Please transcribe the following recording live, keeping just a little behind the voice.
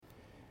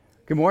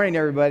Good morning,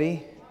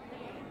 everybody.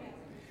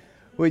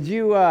 Would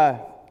you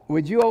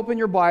open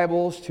your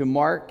Bibles to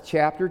Mark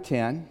chapter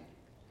 10?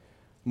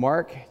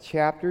 Mark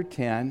chapter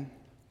 10,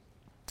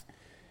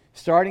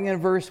 starting in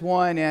verse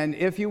 1. And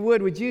if you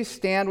would you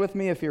stand with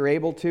me if you're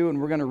able to?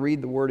 And we're going to read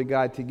the Word of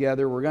God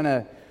together. We're going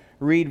to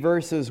read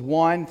verses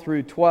 1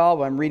 through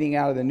 12. I'm reading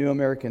out of the New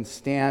American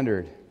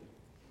Standard.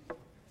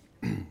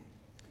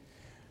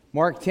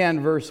 Mark 10,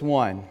 verse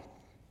 1.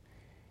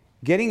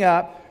 Getting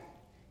up,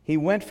 he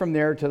went from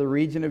there to the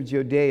region of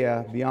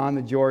Judea beyond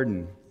the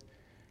Jordan.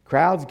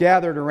 Crowds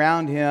gathered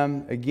around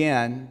him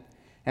again,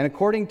 and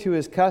according to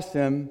his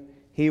custom,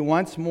 he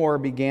once more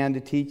began to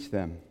teach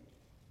them.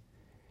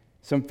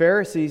 Some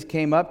Pharisees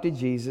came up to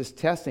Jesus,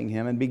 testing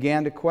him, and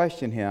began to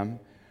question him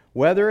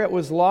whether it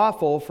was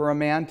lawful for a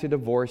man to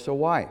divorce a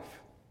wife.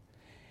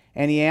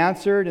 And he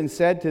answered and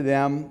said to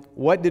them,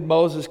 "What did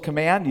Moses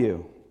command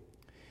you?"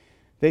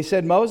 They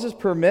said, "Moses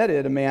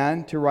permitted a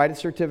man to write a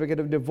certificate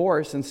of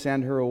divorce and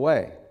send her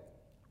away."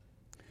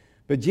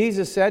 But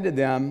Jesus said to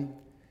them,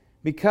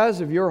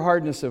 "Because of your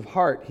hardness of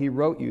heart, he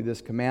wrote you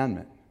this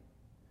commandment."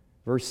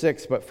 Verse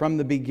 6, "But from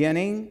the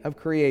beginning of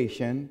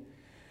creation,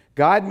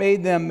 God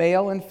made them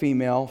male and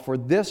female. For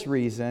this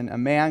reason, a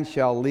man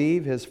shall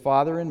leave his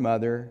father and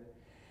mother,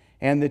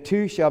 and the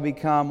two shall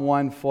become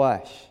one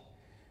flesh.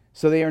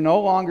 So they are no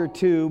longer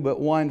two,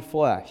 but one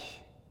flesh.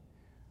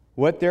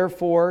 What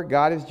therefore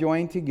God has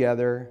joined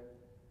together,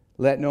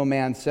 let no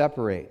man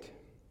separate."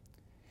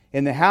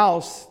 In the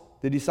house,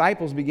 the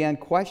disciples began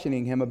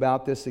questioning him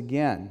about this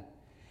again.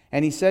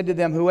 And he said to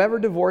them, "Whoever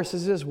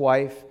divorces his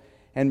wife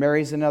and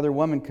marries another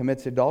woman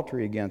commits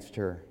adultery against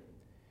her.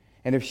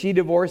 And if she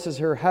divorces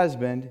her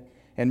husband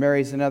and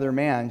marries another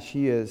man,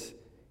 she is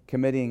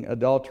committing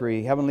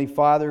adultery." Heavenly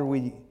Father,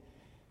 we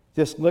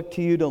just look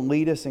to you to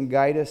lead us and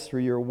guide us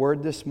through your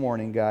word this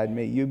morning, God.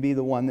 May you be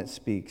the one that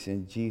speaks.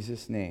 In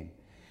Jesus' name,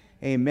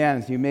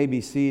 amen. You may be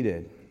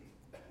seated.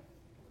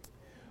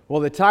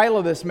 Well, the title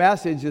of this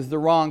message is The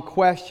Wrong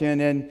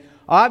Question, and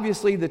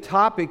obviously the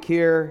topic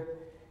here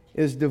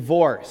is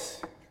divorce.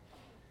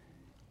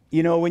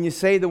 You know, when you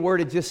say the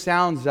word, it just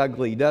sounds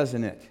ugly,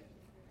 doesn't it?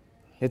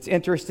 It's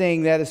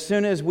interesting that as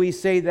soon as we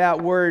say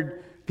that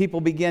word,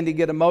 people begin to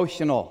get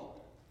emotional.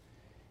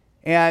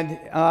 And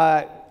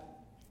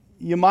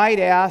you might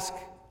ask,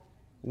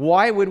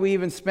 why would we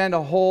even spend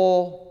a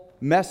whole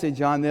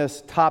message on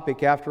this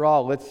topic after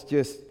all? Let's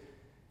just,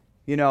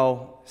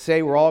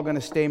 say we're all going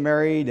to stay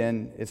married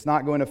and it's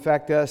not going to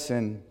affect us,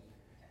 and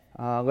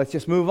let's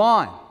just move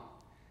on.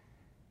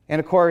 And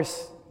of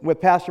course,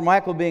 with Pastor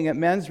Michael being at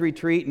men's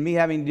retreat and me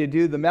having to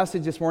do the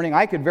message this morning,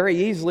 I could very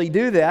easily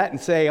do that and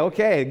say,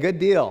 okay, good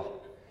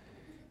deal.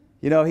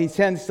 He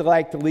tends to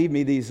like to leave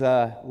me these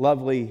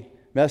lovely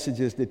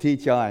messages to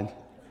teach on.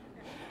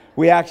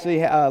 We actually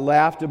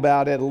laughed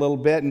about it a little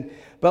bit.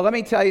 But let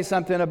me tell you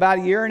something. About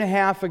a year and a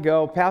half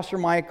ago, Pastor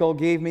Michael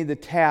gave me the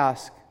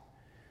task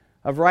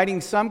of writing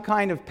some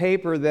kind of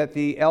paper that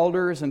the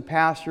elders and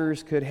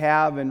pastors could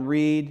have and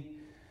read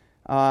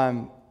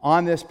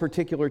on this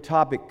particular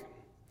topic.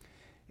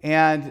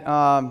 And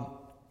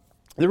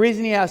the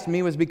reason he asked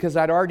me was because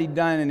I'd already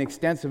done an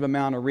extensive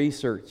amount of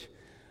research.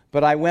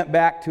 But I went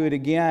back to it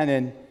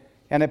again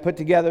and I put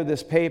together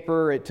this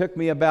paper. It took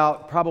me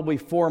about probably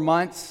 4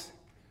 months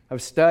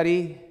of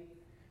study,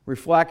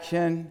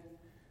 reflection,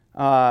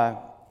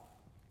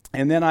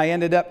 and then I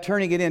ended up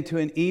turning it into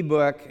an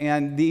ebook.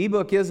 And the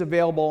ebook is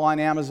available on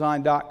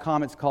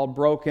Amazon.com. It's called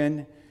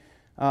Broken.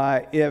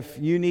 If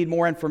you need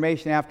more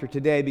information after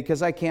today,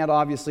 because I can't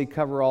obviously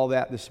cover all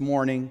that this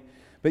morning,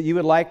 but you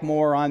would like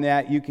more on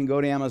that, you can go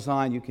to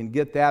Amazon, you can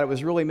get that. It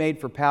was really made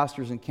for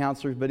pastors and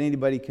counselors, but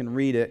anybody can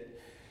read it,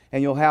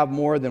 and you'll have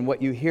more than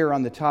what you hear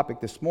on the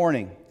topic this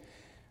morning.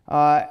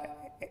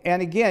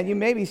 And again, you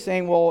may be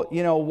saying, well,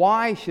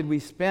 why should we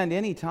spend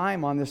any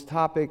time on this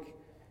topic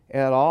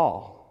at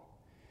all?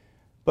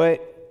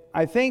 But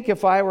I think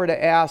if I were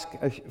to ask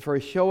for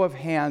a show of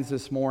hands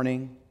this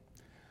morning,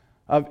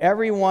 of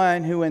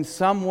everyone who in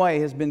some way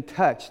has been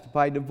touched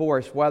by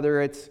divorce, whether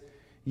it's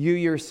you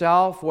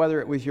yourself, whether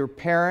it was your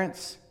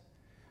parents,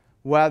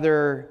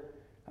 whether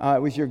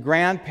it was your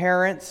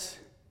grandparents,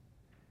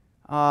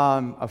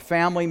 a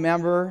family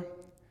member,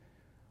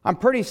 I'm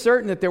pretty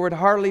certain that there would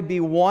hardly be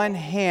one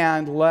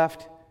hand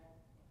left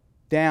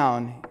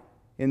down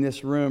in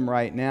this room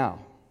right now.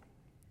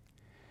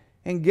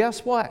 And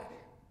guess what?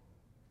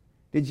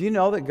 Did you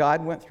know that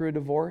God went through a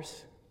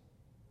divorce?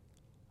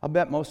 I'll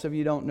bet most of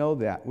you don't know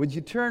that. Would you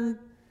turn,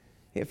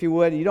 if you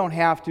would, you don't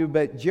have to,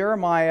 but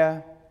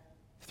Jeremiah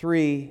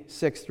 3,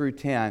 6 through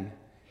 10.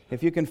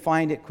 If you can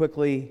find it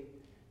quickly,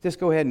 just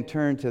go ahead and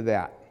turn to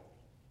that.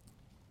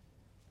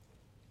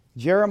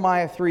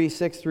 Jeremiah 3,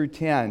 6 through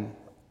 10.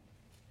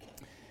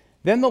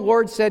 "Then the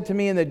Lord said to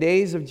me in the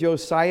days of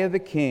Josiah the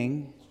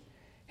king,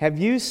 'Have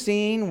you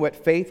seen what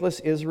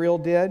faithless Israel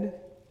did?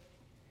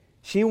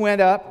 She went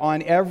up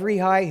on every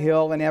high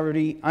hill and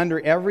under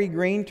every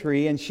green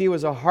tree, and she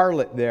was a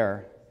harlot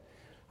there.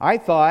 I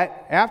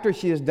thought, after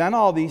she has done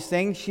all these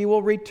things, she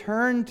will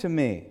return to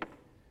me.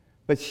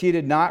 But she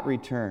did not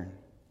return.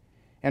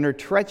 and her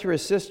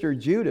treacherous sister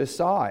Judah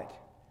saw it.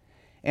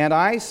 And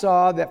I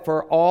saw that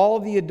for all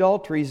the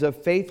adulteries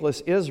of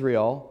faithless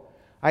Israel,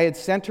 I had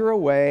sent her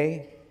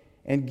away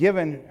and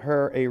given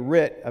her a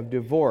writ of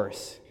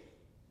divorce.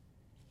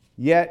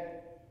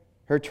 Yet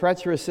her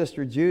treacherous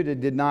sister Judah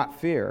did not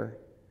fear,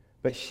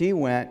 but she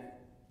went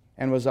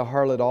and was a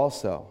harlot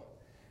also.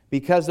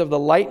 Because of the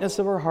lightness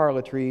of her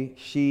harlotry,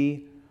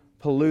 she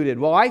polluted.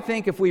 Well, I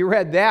think if we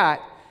read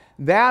that,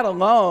 that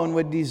alone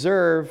would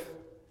deserve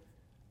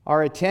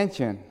our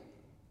attention.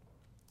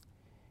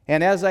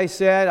 And as I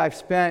said, I've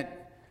spent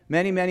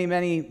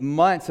many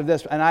months of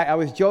this. And I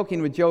was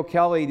joking with Joe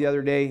Kelly the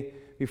other day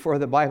before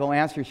the Bible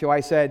Answer Show. I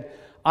said,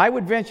 I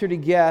would venture to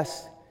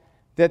guess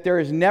that there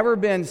has never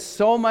been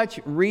so much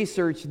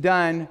research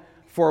done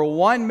for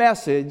one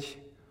message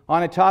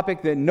on a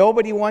topic that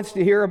nobody wants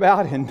to hear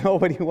about and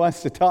nobody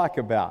wants to talk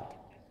about.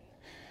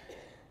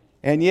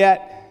 And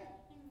yet,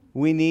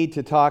 we need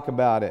to talk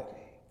about it.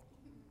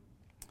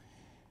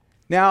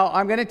 Now,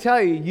 I'm going to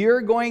tell you,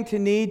 you're going to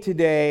need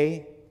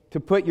today to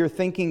put your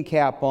thinking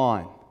cap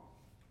on.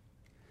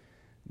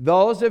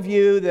 Those of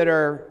you that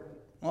are,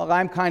 well,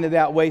 I'm kind of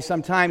that way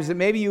sometimes, that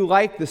maybe you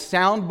like the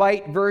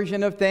soundbite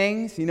version of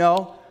things, you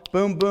know,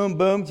 boom, boom,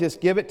 boom,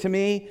 just give it to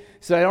me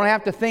so I don't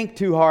have to think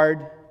too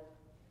hard.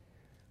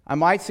 I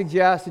might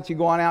suggest that you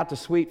go on out to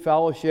Sweet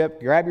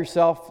Fellowship, grab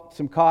yourself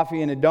some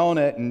coffee and a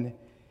donut and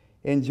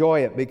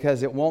enjoy it,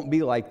 because it won't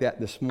be like that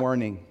this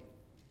morning.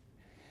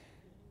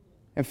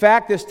 In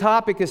fact, this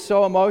topic is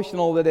so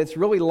emotional that it's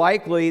really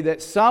likely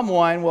that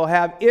someone will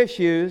have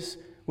issues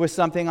with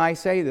something I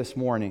say this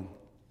morning.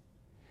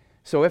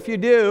 So if you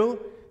do,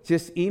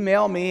 just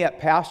email me at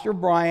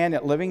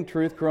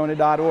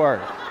pastorbrian@livingtruthcorona.org.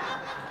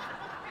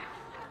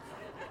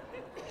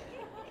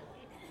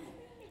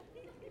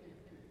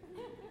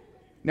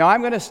 Now,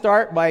 I'm going to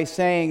start by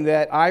saying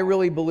that I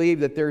really believe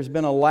that there's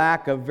been a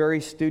lack of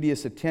very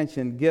studious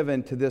attention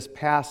given to this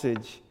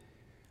passage.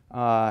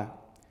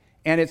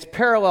 And its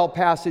parallel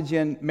passage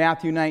in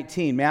Matthew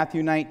 19.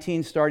 Matthew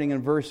 19, starting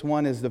in verse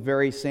 1, is the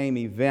very same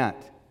event.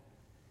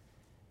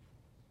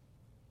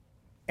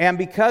 And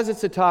because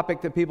it's a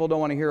topic that people don't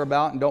want to hear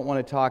about and don't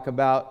want to talk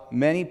about,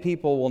 many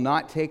people will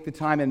not take the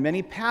time, and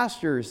many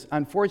pastors,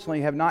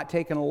 unfortunately, have not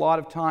taken a lot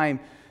of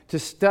time to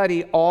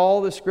study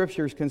all the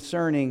scriptures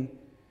concerning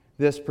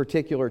this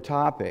particular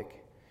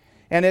topic.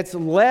 And it's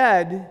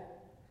led,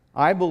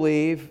 I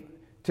believe,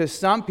 to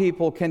some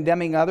people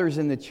condemning others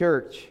in the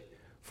church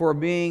for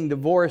being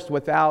divorced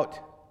without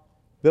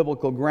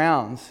biblical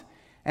grounds.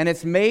 And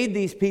it's made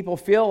these people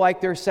feel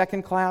like they're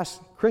second-class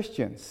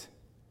Christians.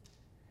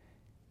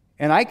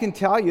 And I can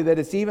tell you that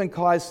it's even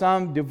caused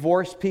some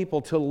divorced people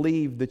to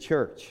leave the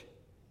church.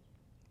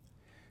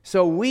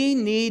 So we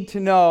need to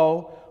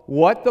know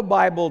what the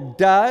Bible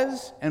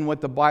does and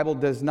what the Bible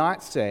does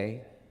not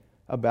say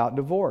about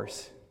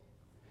divorce.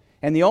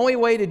 And the only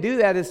way to do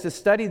that is to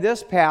study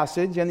this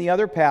passage and the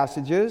other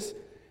passages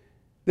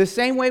the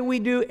same way we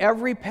do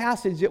every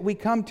passage that we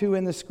come to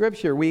in the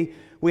Scripture. We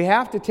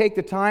have to take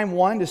the time,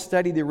 one, to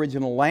study the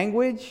original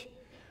language.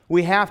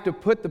 We have to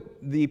put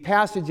the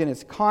passage in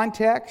its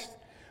context.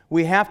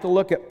 We have to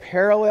look at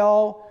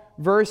parallel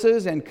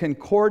verses and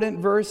concordant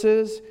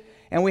verses.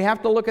 And we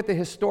have to look at the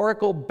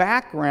historical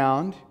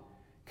background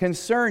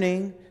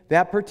concerning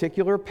that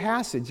particular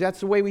passage. That's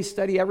the way we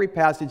study every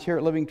passage here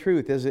at Living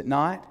Truth, is it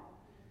not?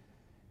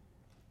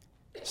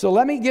 So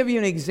let me give you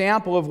an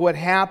example of what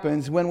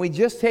happens when we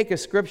just take a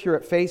scripture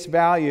at face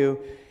value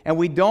and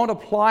we don't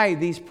apply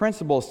these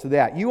principles to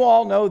that. You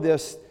all know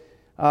this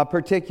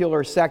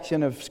particular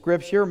section of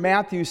scripture,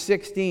 Matthew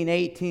 16,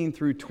 18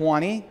 through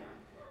 20.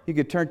 You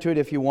could turn to it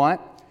if you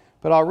want,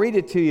 but I'll read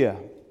it to you.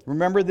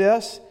 Remember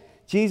this?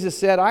 Jesus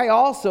said, I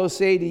also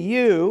say to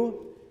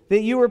you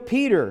that you are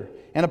Peter,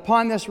 and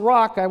upon this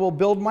rock I will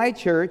build my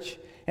church,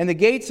 and the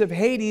gates of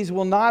Hades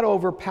will not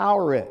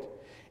overpower it.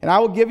 And I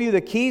will give you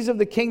the keys of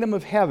the kingdom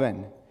of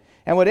heaven.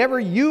 And whatever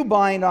you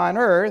bind on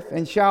earth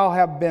and shall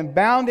have been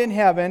bound in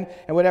heaven,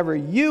 and whatever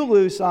you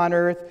loose on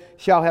earth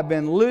shall have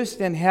been loosed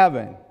in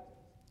heaven.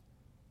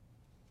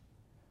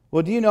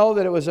 Well, do you know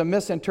that it was a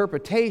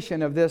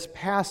misinterpretation of this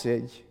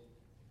passage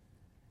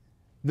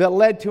that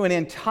led to an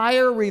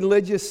entire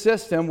religious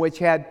system which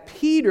had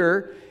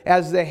Peter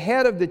as the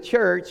head of the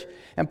church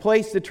and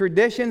placed the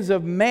traditions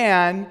of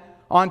man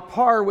on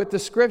par with the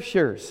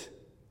Scriptures?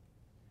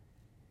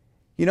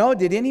 You know,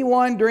 did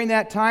anyone during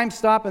that time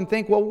stop and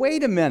think, well,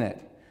 wait a minute.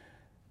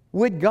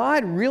 Would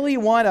God really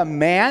want a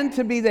man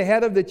to be the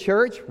head of the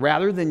church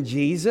rather than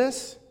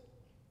Jesus?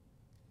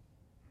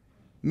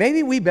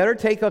 Maybe we better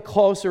take a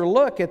closer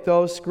look at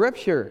those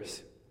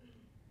scriptures.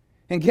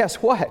 And guess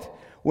what?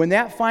 When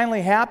that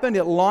finally happened,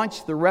 it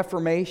launched the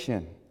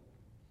Reformation.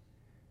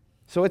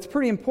 So it's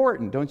pretty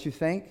important, don't you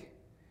think?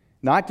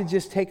 Not to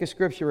just take a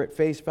scripture at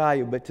face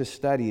value, but to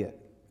study it.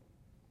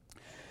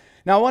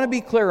 Now, I want to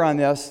be clear on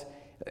this.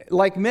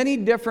 Like many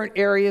different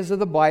areas of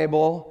the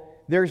Bible,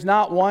 there's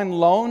not one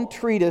lone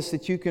treatise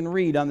that you can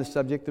read on the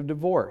subject of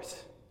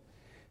divorce.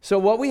 So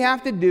what we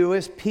have to do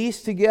is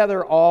piece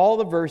together all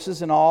the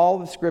verses and all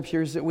the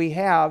scriptures that we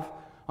have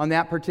on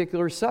that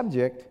particular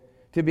subject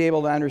to be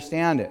able to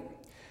understand it.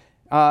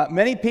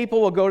 Many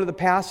people will go to the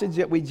passage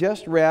that we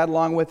just read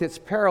along with its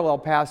parallel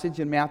passage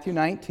in Matthew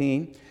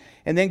 19,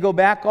 and then go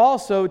back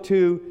also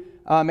to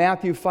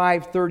Matthew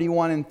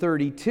 5:31 and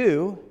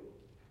 32,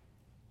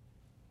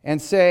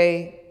 and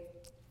say,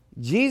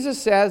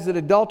 Jesus says that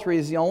adultery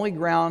is the only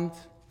ground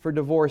for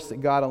divorce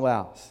that God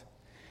allows.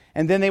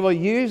 And then they will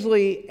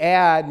usually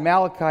add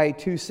Malachi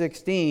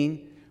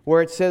 2:16,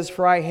 where it says,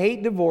 "For I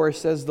hate divorce,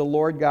 says the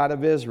Lord God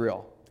of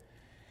Israel."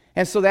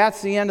 And so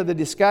that's the end of the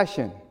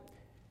discussion.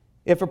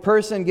 If a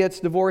person gets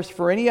divorced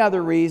for any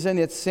other reason,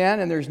 it's sin,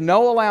 and there's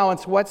no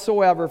allowance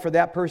whatsoever for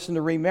that person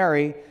to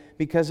remarry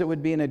because it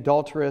would be an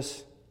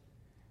adulterous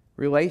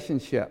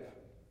relationship.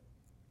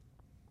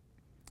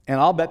 And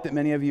I'll bet that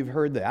many of you have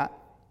heard that.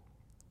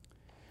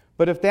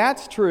 But if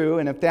that's true,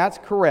 and if that's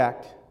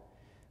correct,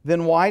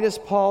 then why does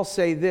Paul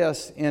say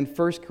this in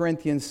 1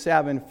 Corinthians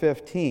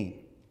 7:15?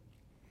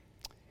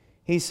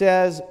 He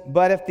says,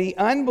 "But if the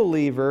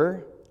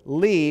unbeliever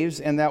leaves,"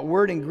 and that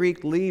word in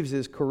Greek leaves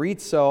is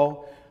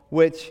chorizo,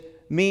 which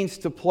means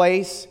to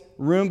place,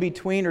 room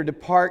between, or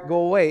depart, go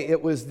away.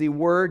 It was the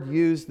word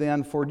used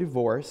then for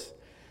divorce.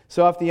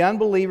 So if the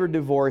unbeliever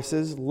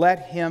divorces,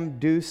 let him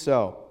do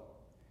so.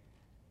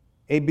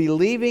 A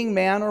believing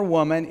man or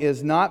woman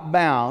is not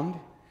bound,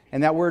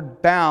 and that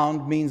word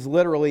bound means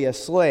literally a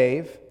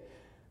slave.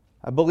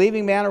 A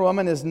believing man or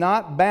woman is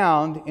not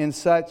bound in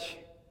such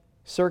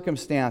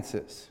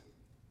circumstances.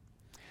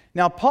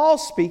 Now,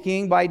 Paul's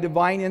speaking by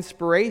divine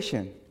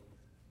inspiration,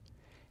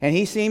 and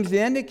he seems to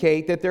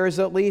indicate that there is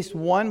at least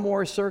one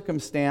more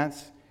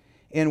circumstance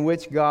in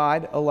which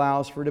God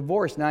allows for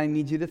divorce. Now, I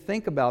need you to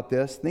think about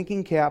this,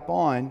 thinking cap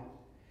on.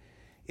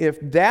 If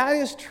that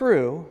is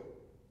true,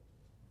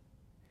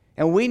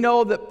 and we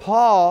know that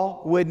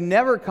Paul would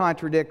never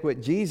contradict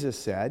what Jesus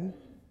said,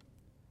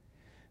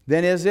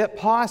 then is it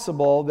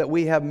possible that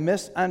we have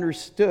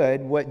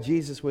misunderstood what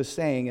Jesus was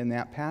saying in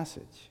that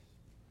passage?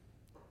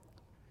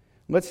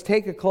 Let's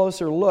take a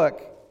closer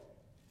look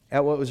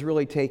at what was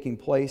really taking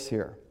place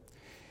here.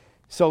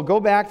 So go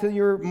back to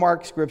your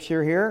Mark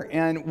scripture here,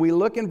 and we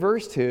look in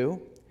verse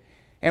 2,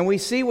 and we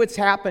see what's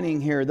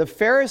happening here. The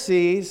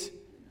Pharisees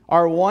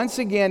are once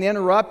again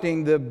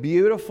interrupting the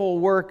beautiful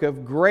work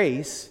of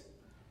grace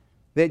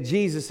that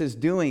Jesus is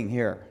doing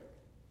here.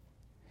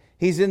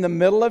 He's in the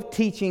middle of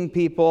teaching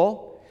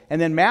people, and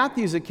then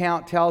Matthew's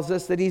account tells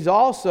us that he's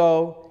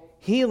also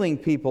healing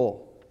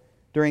people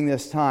during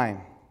this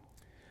time.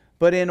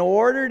 But in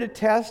order to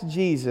test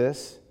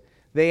Jesus,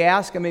 they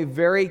ask him a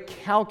very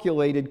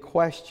calculated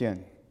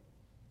question.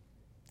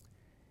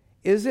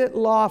 Is it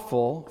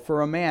lawful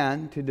for a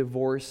man to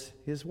divorce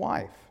his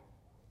wife?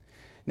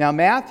 Now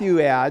Matthew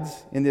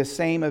adds, in this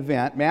same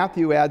event,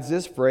 Matthew adds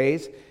this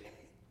phrase,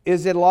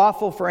 is it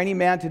lawful for any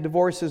man to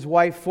divorce his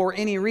wife for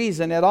any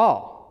reason at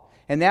all?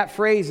 And that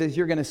phrase, as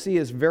you're going to see,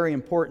 is very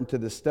important to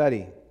the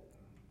study.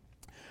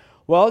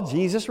 Well,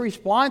 Jesus'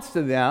 response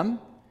to them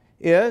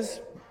is,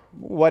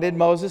 what did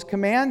Moses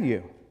command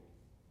you?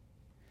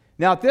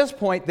 Now, at this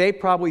point, they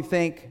probably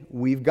think,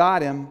 we've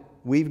got him.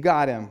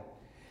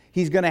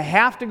 He's going to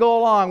have to go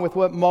along with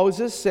what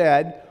Moses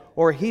said,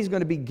 or he's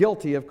going to be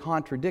guilty of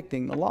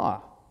contradicting the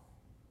law.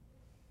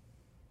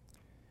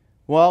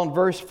 Well, in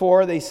verse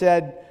 4, they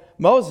said,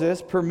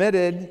 Moses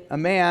permitted a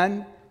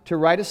man to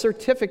write a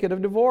certificate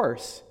of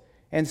divorce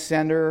and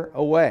send her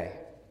away.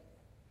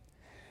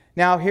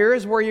 Now,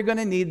 here's where you're going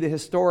to need the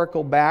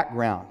historical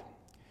background.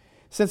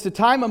 Since the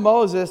time of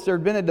Moses, there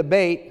had been a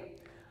debate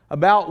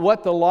about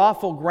what the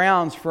lawful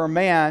grounds for a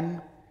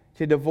man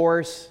to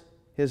divorce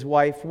his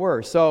wife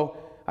were. So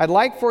I'd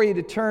like for you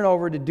to turn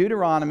over to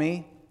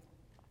Deuteronomy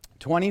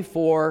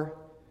 24,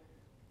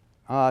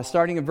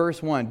 starting in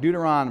verse 1.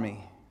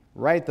 Deuteronomy,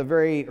 right at the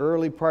very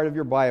early part of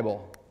your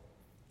Bible.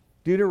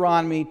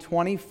 Deuteronomy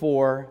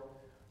 24,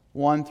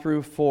 1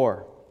 through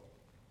 4.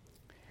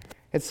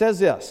 It says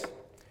this,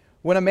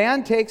 when a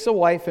man takes a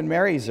wife and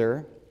marries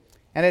her,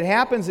 and it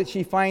happens that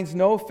she finds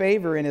no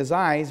favor in his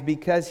eyes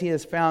because he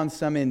has found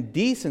some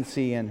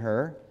indecency in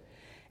her,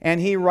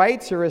 and he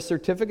writes her a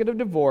certificate of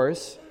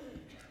divorce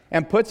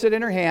and puts it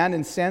in her hand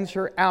and sends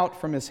her out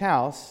from his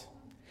house,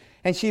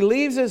 and she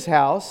leaves his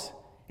house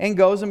and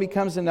goes and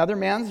becomes another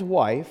man's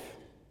wife,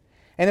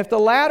 and if the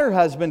latter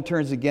husband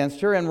turns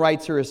against her and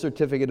writes her a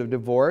certificate of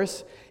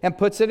divorce and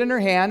puts it in her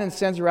hand and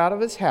sends her out of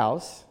his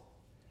house,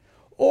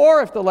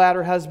 or if the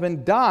latter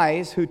husband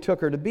dies who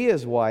took her to be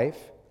his wife,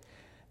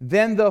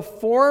 then the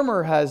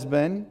former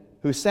husband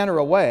who sent her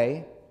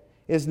away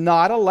is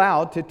not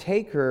allowed to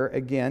take her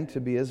again to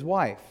be his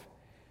wife,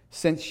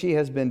 since she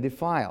has been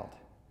defiled.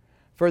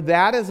 For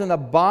that is an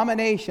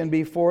abomination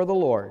before the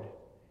Lord,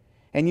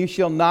 and you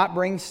shall not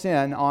bring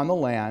sin on the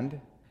land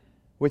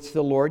which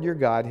the Lord your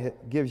God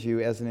gives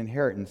you as an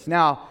inheritance.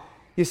 Now,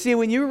 you see,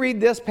 when you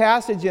read this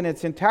passage in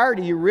its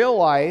entirety, you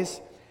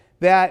realize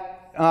that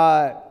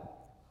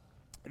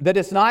that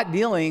it's not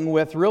dealing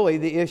with really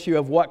the issue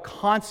of what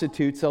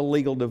constitutes a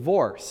legal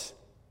divorce.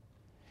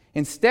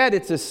 Instead,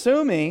 it's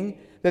assuming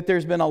that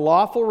there's been a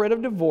lawful writ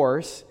of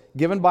divorce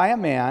given by a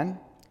man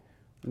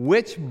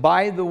which,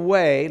 by the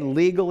way,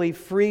 legally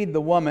freed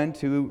the woman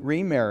to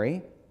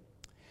remarry.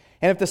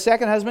 And if the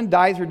second husband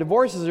dies or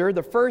divorces her,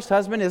 the first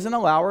husband isn't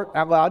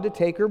allowed to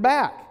take her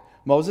back.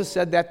 Moses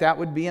said that that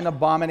would be an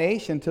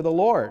abomination to the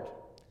Lord.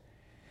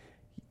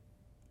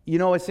 You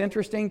know, it's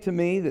interesting to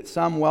me that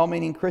some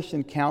well-meaning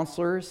Christian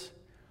counselors,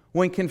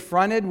 when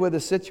confronted with a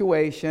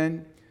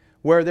situation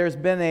where there's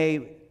been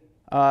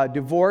a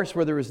divorce,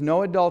 where there is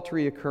no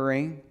adultery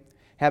occurring,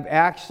 have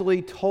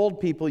actually told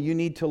people you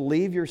need to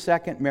leave your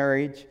second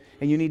marriage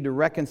and you need to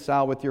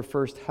reconcile with your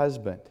first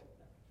husband.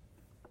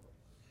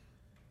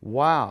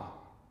 Wow.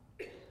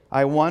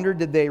 I wonder,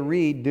 did they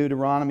read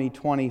Deuteronomy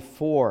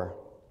 24?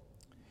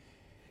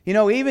 You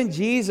know, even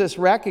Jesus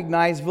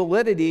recognized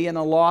validity in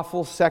a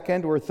lawful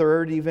second or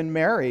third, even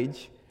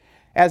marriage,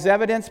 as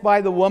evidenced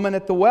by the woman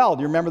at the well.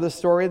 Do you remember the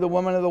story of the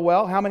woman at the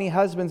well? How many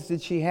husbands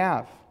did she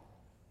have?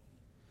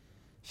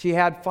 She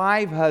had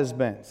 5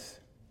 husbands.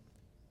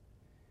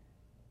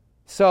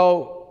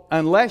 So,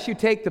 unless you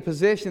take the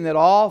position that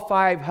all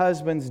 5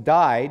 husbands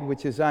died,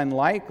 which is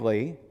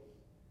unlikely,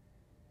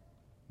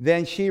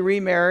 then she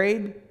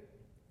remarried,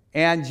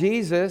 and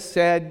Jesus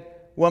said,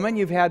 "Woman,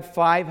 you've had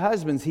 5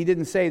 husbands." He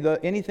didn't say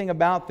anything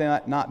about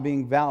that not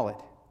being valid.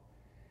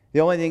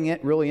 The only thing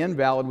really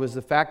invalid was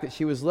the fact that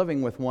she was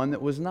living with one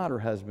that was not her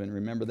husband.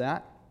 Remember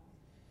that?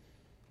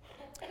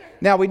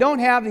 Now, we don't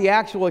have the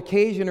actual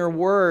occasion or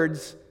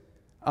words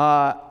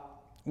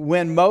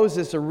when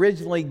Moses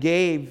originally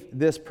gave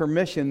this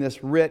permission,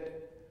 this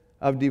writ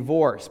of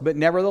divorce. But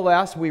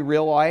nevertheless, we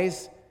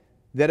realize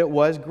that it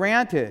was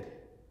granted.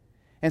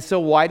 And so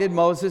why did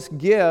Moses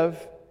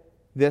give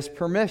this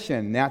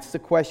permission? That's the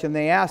question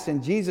they asked.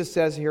 And Jesus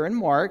says here in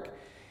Mark,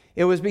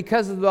 it was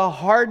because of the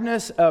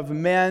hardness of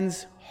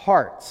men's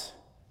hearts.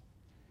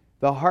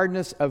 The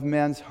hardness of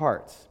men's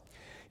hearts.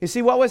 You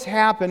see, what was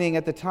happening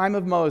at the time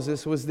of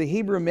Moses was the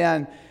Hebrew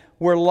men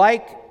were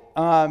like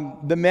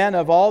the men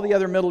of all the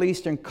other Middle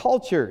Eastern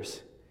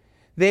cultures.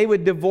 They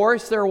would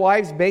divorce their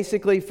wives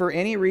basically for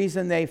any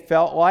reason they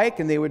felt like,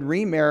 and they would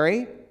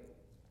remarry.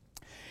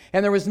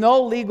 And there was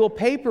no legal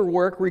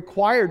paperwork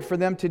required for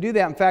them to do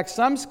that. In fact,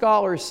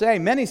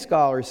 many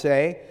scholars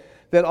say,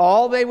 that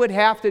all they would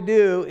have to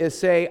do is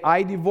say,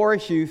 "I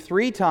divorce you"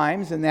 3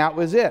 times, and that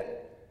was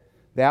it.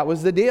 That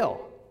was the deal.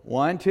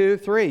 1, 2,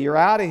 3, you're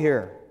out of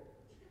here.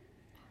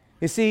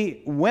 You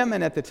see,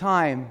 women at the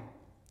time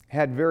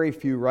had very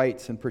few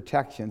rights and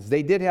protections.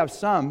 They did have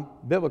some,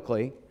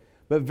 biblically,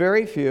 but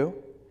very few.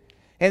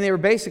 And they were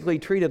basically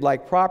treated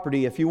like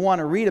property. If you want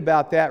to read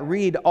about that,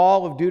 read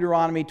all of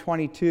Deuteronomy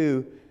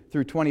 22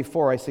 through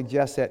 24. I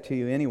suggest that to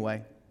you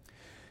anyway.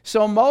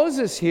 So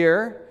Moses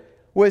here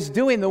was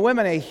doing the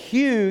women a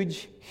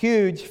huge,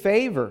 huge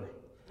favor.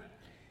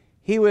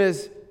 He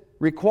was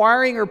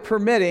requiring or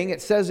permitting,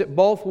 it says it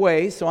both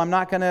ways, so I'm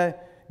not going to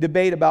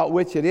debate about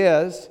which it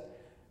is,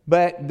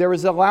 but there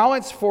was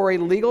allowance for a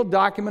legal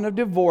document of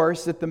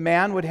divorce that the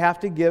man would have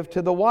to give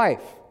to the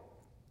wife.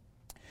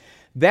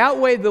 That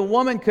way the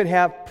woman could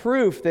have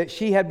proof that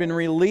she had been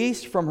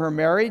released from her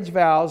marriage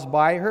vows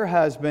by her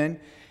husband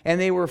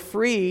and they were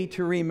free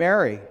to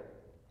remarry.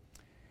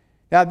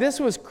 Now, this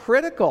was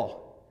critical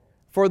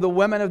for the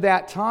women of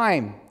that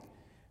time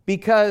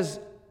because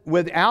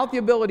without the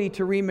ability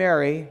to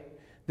remarry,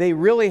 they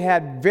really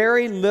had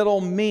very little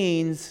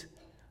means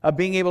of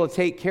being able to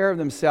take care of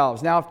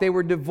themselves. Now, if they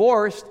were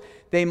divorced,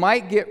 they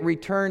might get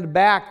returned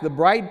back the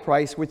bride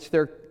price, which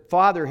their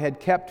father had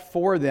kept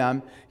for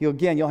them.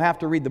 You'll have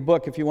to read the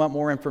book if you want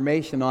more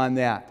information on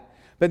that.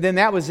 But then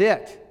that was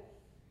it.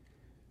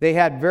 They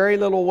had very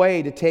little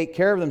way to take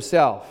care of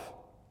themselves.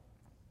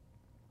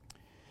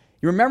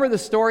 You remember the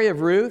story of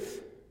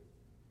Ruth?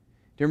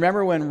 Do you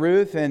remember when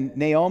Ruth and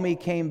Naomi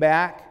came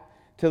back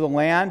to the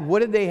land? What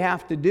did they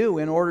have to do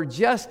in order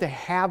just to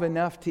have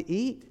enough to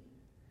eat?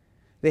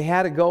 They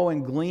had to go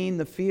and glean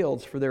the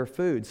fields for their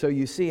food. So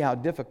you see how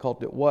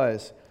difficult it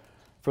was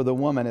for the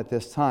woman at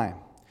this time.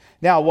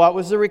 Now, what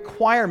was the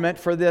requirement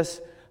for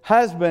this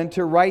husband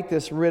to write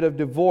this writ of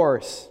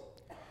divorce?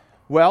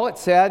 Well, it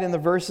said in the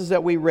verses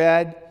that we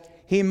read,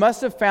 he must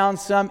have found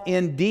some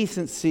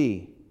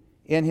indecency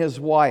in his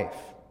wife.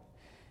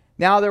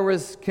 Now, there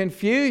was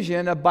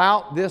confusion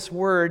about this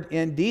word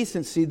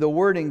indecency. The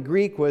word in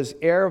Greek was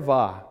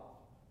erva.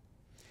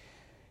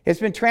 It's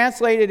been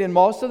translated in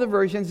most of the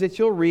versions that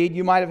you'll read.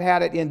 You might have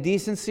had it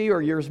indecency,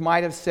 or yours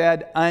might have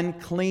said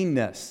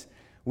uncleanness.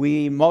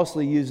 We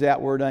mostly use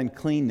that word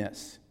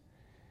uncleanness.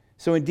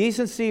 So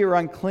indecency or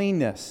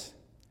uncleanness.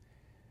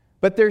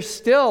 But there's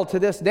still, to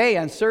this day,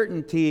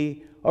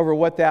 uncertainty over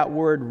what that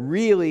word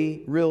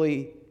really,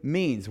 really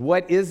means.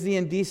 What is the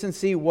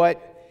indecency?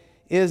 What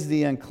is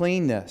the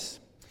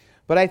uncleanness?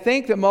 But I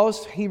think that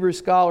most Hebrew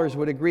scholars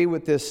would agree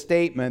with this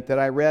statement that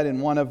I read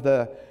in one of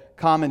the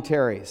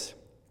commentaries.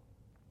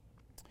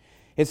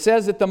 It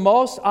says that the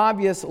most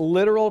obvious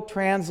literal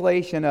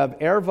translation of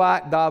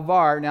ervat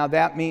davar, now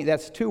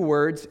that's 2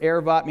 words,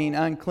 ervat mean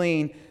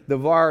unclean,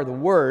 davar the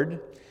word.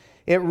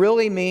 It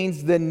really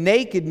means the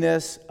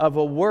nakedness of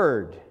a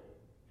word.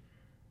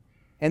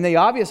 And the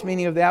obvious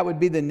meaning of that would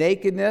be the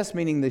nakedness,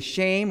 meaning the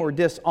shame or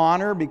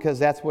dishonor, because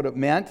that's what it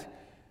meant,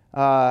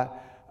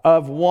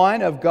 of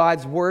one of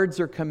God's words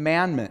or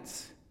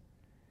commandments.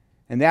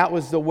 And that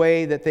was the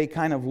way that they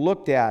kind of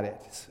looked at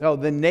it. So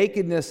the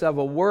nakedness of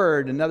a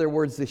word, in other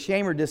words, the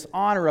shame or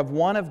dishonor of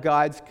one of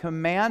God's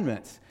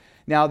commandments.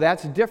 Now,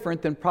 that's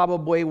different than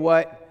probably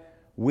what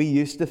we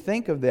used to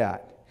think of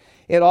that.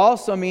 It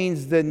also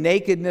means the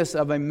nakedness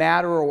of a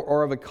matter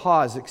or of a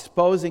cause,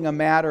 exposing a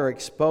matter,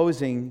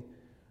 exposing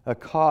a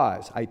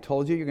cause. I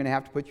told you you're going to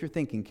have to put your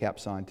thinking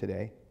caps on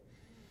today.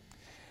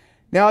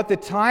 Now, at the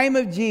time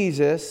of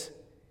Jesus,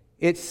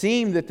 it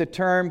seemed that the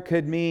term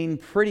could mean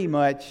pretty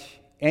much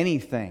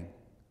anything.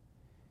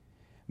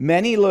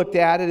 Many looked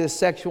at it as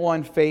sexual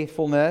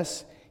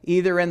unfaithfulness,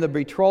 either in the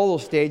betrothal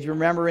stage.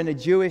 Remember, in a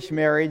Jewish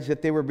marriage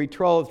that they were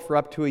betrothed for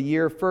up to a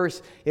year.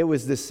 First, it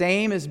was the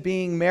same as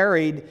being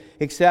married,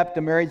 except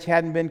the marriage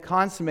hadn't been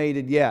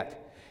consummated yet.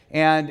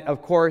 And,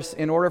 of course,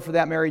 in order for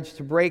that marriage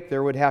to break,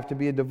 there would have to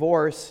be a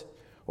divorce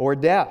or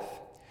death.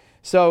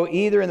 So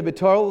either in the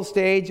betrothal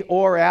stage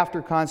or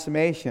after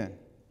consummation.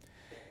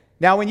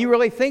 Now, when you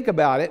really think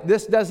about it,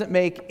 this doesn't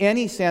make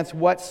any sense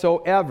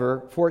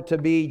whatsoever for it to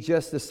be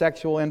just a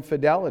sexual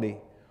infidelity.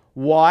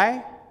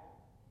 Why?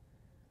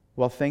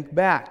 Well, think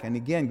back. And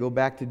again, go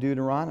back to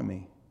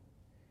Deuteronomy.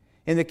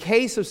 In the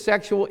case of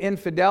sexual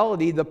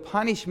infidelity, the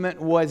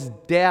punishment was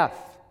death.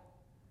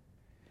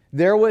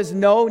 There was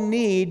no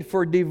need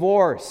for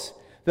divorce.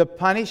 The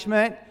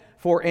punishment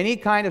for any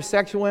kind of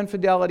sexual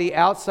infidelity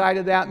outside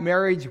of that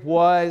marriage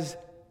was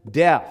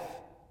death.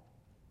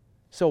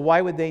 So why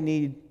would they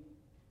need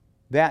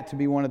that to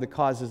be one of the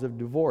causes of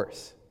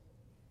divorce?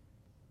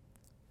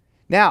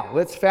 Now,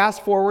 let's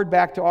fast forward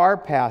back to our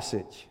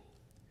passage.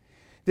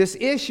 This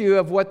issue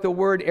of what the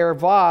word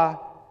erva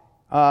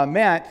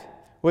meant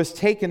was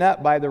taken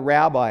up by the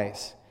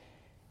rabbis.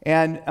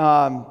 And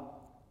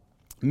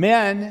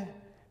men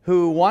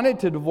who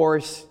wanted to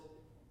divorce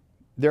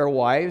their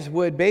wives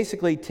would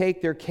basically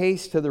take their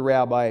case to the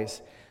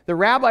rabbis. The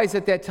rabbis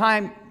at that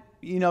time,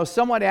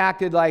 somewhat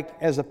acted like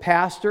as a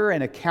pastor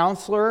and a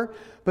counselor,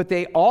 but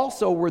they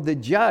also were the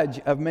judge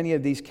of many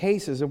of these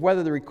cases of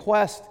whether the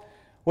request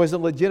was a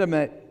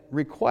legitimate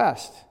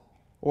request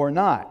or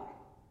not.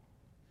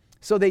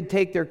 So they'd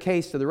take their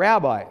case to the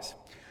rabbis.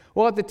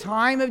 Well, at the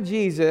time of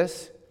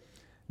Jesus,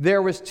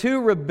 there was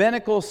two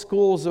rabbinical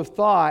schools of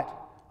thought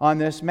on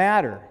this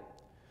matter.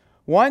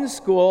 One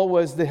school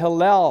was the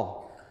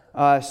Hillel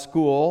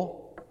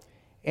school,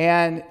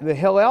 and the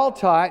Hillel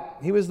taught,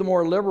 he was the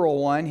more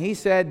liberal one, he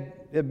said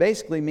it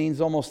basically means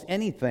almost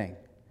anything.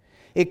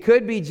 It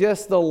could be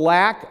just the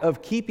lack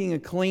of keeping a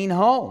clean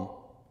home,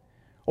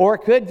 or it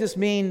could just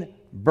mean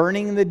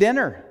burning the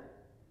dinner.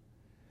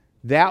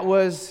 That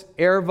was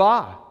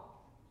erva.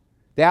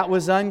 That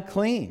was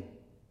unclean.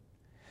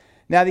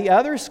 Now, the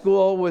other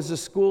school was the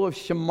school of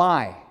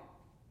Shammai.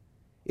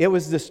 It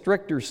was the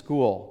stricter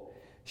school.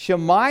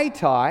 Shammai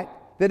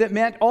taught that it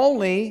meant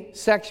only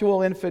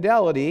sexual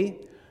infidelity,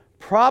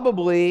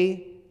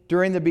 probably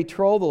during the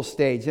betrothal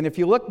stage. And if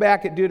you look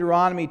back at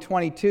Deuteronomy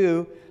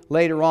 22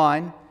 later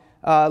on,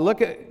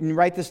 look at and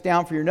write this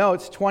down for your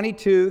notes,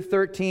 22,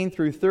 13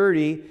 through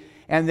 30,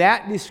 and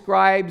that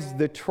describes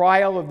the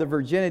trial of the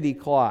virginity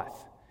cloth.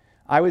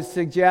 I would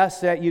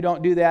suggest that you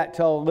don't do that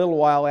till a little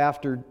while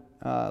after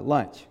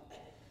lunch.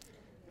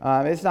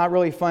 It's not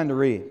really fun to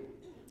read.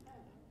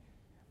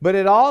 But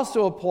it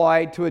also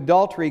applied to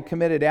adultery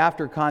committed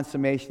after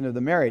consummation of the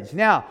marriage.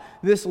 Now,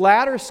 this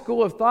latter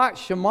school of thought,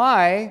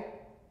 Shammai,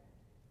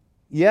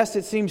 yes,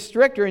 it seems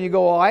stricter, and you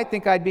go, well, I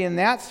think I'd be in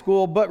that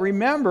school. But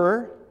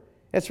remember,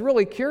 it's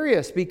really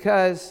curious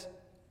because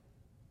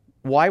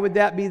why would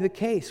that be the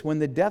case when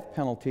the death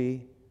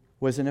penalty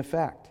was in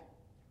effect?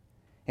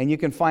 And you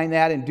can find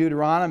that in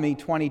Deuteronomy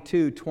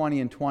 22,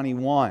 20, and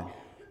 21.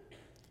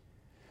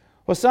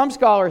 Well, some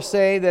scholars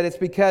say that it's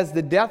because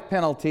the death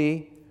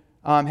penalty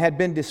had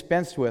been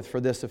dispensed with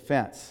for this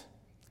offense.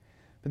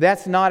 But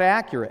that's not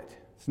accurate.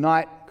 It's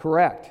not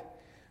correct.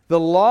 The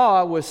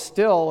law was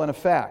still in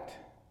effect.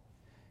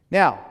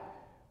 Now,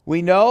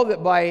 we know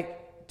that by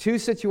two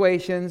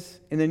situations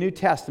in the New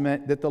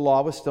Testament that the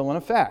law was still in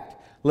effect.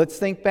 Let's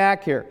think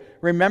back here.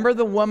 Remember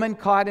the woman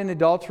caught in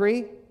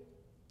adultery?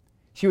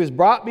 She was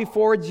brought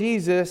before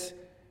Jesus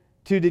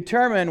to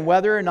determine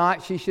whether or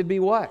not she should be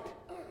what?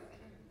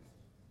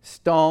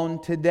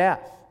 Stoned to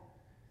death.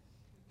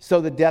 So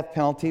the death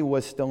penalty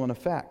was still in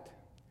effect.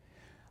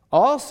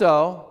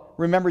 Also,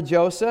 remember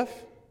Joseph?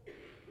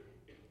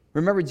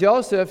 Remember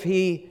Joseph,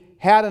 he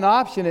had an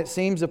option, it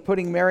seems, of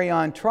putting Mary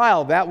on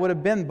trial. That would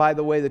have been, by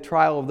the way, the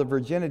trial of the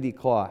virginity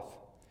cloth.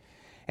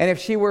 And if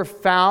she were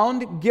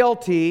found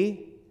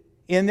guilty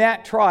in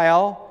that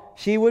trial,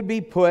 she would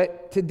be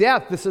put to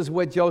death. This is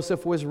what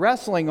Joseph was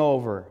wrestling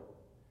over.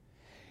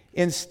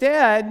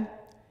 Instead,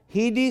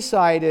 he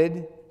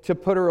decided to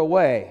put her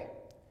away.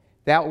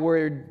 That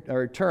word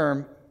or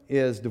term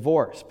is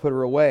divorce, put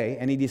her away,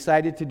 and he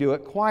decided to do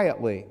it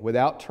quietly,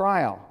 without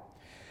trial.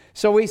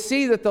 So we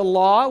see that the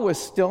law was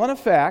still in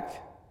effect,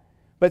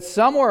 but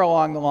somewhere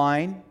along the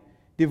line,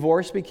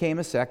 divorce became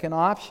a second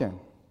option.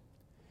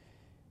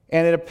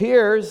 And it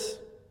appears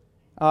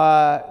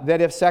that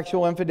if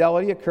sexual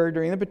infidelity occurred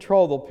during the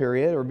betrothal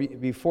period or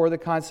before the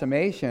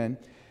consummation,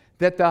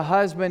 that the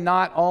husband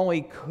not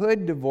only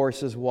could divorce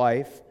his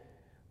wife,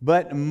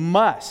 but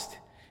must.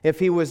 If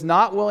he was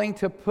not willing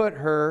to put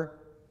her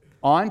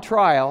on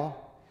trial,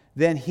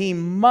 then he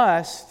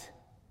must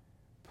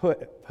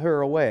put her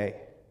away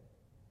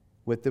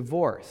with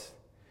divorce.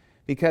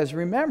 Because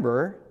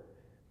remember,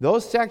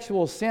 those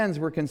sexual sins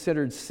were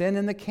considered sin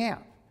in the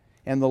camp,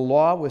 and the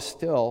law was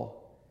still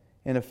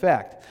in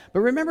effect.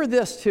 But remember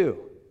this too.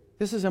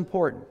 This is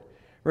important.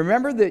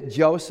 Remember that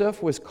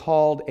Joseph was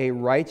called a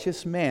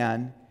righteous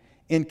man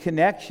in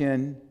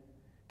connection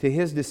to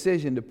his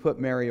decision to put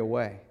Mary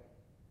away.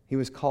 He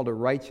was called a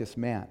righteous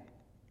man.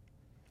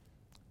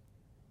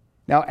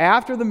 Now,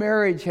 after the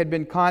marriage had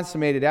been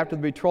consummated, after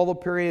the betrothal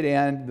period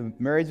ended, the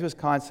marriage was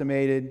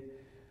consummated,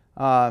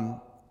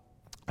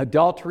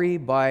 adultery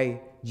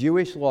by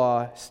Jewish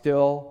law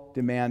still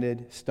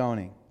demanded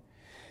stoning.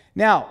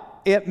 Now,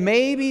 it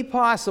may be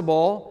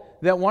possible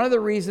that one of the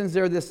reasons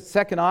this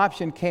second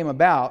option came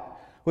about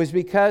was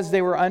because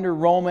they were under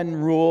Roman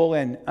rule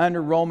and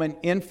under Roman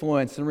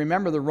influence. And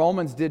remember, the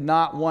Romans did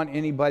not want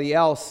anybody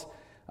else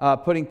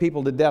putting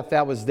people to death.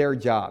 That was their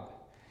job.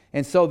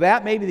 And so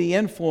that may be the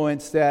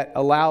influence that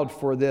allowed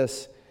for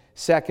this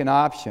second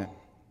option.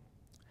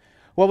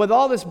 Well, with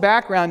all this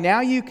background,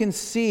 now you can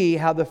see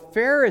how the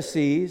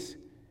Pharisees,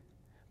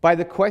 by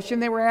the question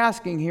they were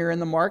asking here in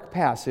the Mark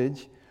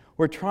passage,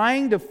 were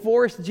trying to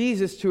force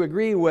Jesus to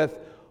agree with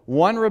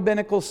one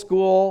rabbinical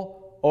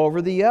school over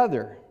the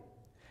other.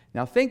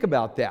 Now think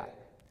about that.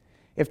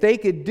 If they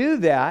could do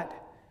that,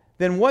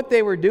 then what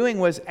they were doing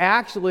was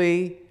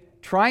actually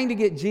trying to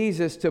get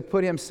Jesus to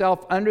put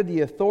himself under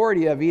the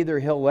authority of either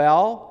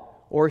Hillel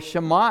or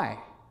Shammai.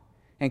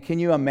 And can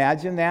you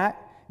imagine that?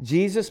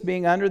 Jesus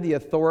being under the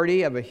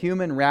authority of a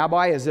human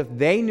rabbi as if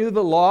they knew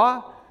the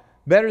law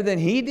better than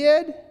he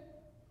did?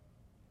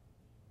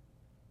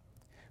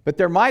 But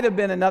there might have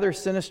been another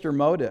sinister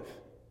motive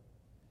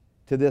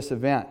to this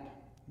event.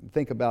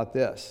 Think about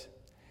this.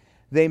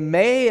 They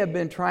may have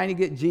been trying to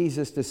get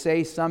Jesus to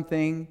say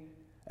something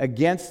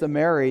against the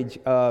marriage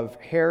of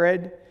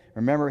Herod.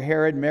 Remember,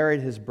 Herod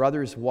married his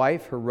brother's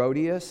wife,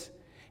 Herodias,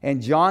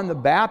 and John the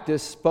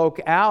Baptist spoke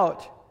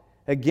out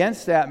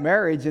against that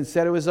marriage and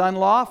said it was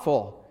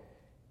unlawful.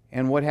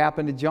 And what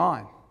happened to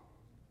John?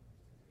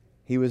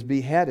 He was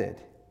beheaded.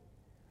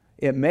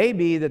 It may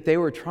be that they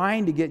were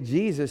trying to get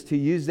Jesus to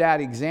use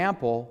that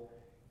example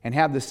and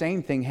have the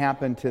same thing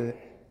happen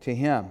to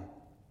him.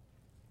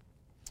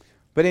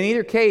 But in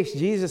either case,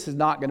 Jesus is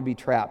not going to be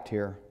trapped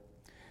here.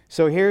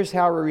 So here's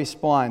how he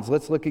responds.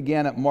 Let's look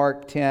again at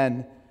Mark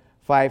 10,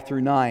 5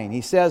 through 9.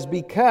 He says,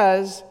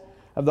 "Because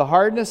of the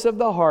hardness of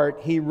the heart,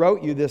 he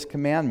wrote you this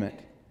commandment.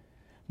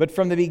 But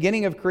from the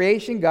beginning of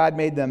creation, God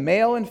made them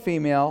male and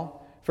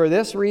female. For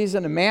this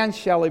reason, a man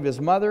shall leave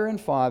his mother and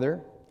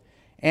father,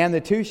 and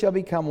the two shall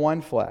become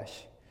one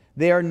flesh.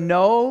 They are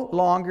no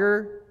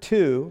longer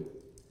two,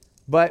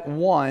 but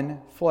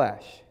one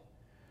flesh.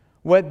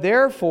 What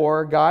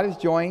therefore God has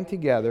joined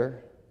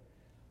together,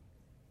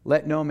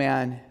 let no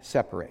man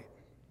separate."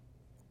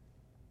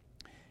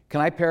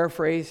 Can I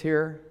paraphrase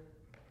here?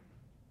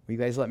 Will you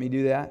guys let me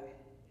do that?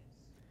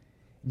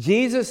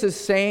 Jesus is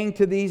saying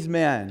to these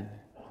men,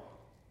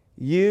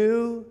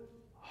 you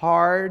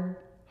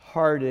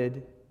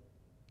hard-hearted,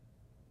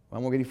 I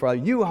won't get any farther,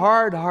 you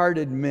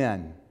hard-hearted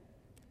men,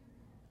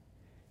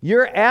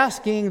 you're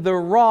asking the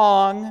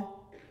wrong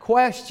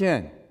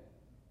question.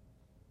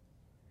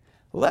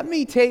 Let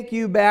me take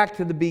you back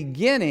to the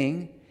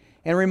beginning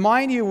and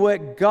remind you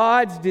what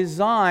God's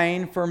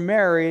design for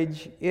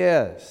marriage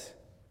is.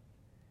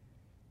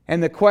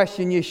 And the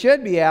question you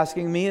should be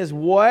asking me is,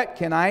 what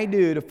can I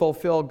do to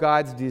fulfill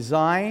God's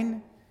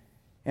design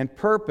and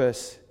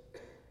purpose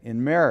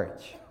in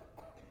marriage?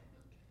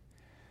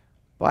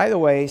 By the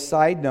way,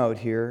 side note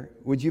here,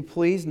 would you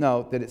please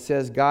note that it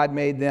says God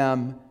made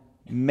them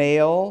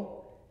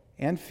male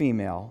and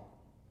female,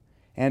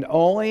 and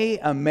only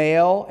a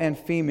male and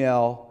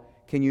female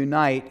can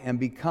unite and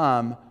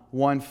become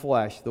one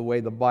flesh the way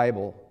the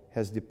Bible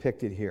has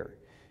depicted here.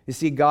 You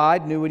see,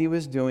 God knew what he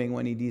was doing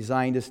when he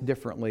designed us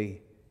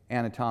differently,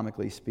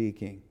 anatomically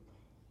speaking.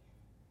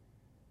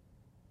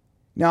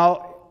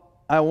 Now,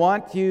 I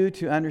want you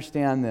to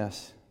understand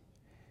this.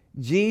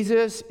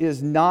 Jesus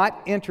is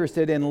not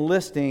interested in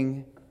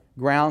listing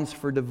grounds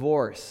for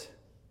divorce.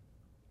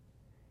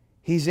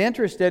 He's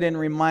interested in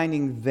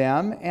reminding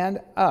them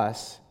and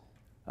us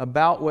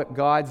about what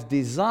God's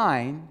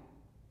design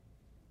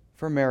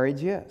for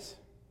marriage is.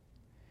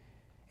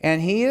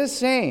 And he is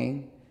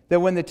saying that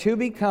when the two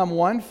become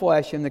one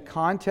flesh in the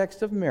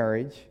context of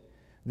marriage,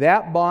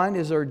 that bond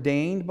is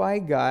ordained by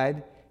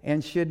God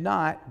and should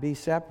not be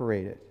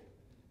separated.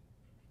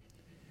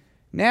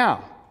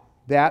 Now,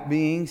 that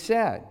being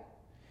said,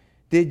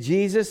 did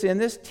Jesus in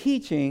this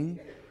teaching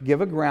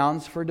give a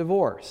grounds for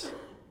divorce?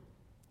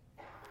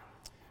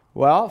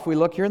 Well, if we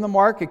look here in the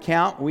Mark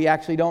account, we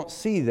actually don't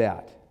see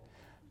that.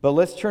 But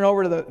let's turn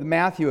over to the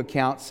Matthew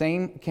account,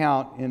 same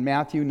account in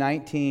Matthew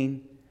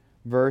 19,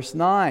 verse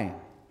 9.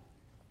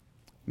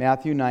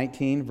 Matthew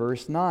 19,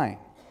 verse 9.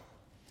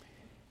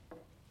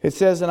 It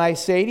says, "And I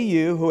say to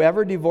you,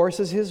 whoever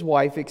divorces his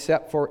wife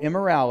except for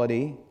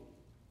immorality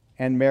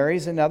and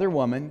marries another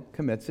woman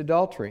commits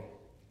adultery."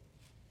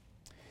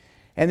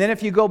 And then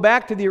if you go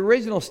back to the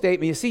original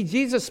statement, you see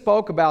Jesus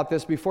spoke about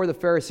this before the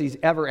Pharisees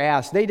ever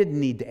asked. They didn't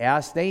need to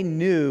ask. They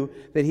knew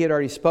that he had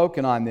already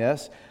spoken on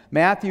this.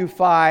 Matthew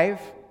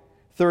 5,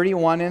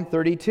 31 and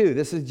 32.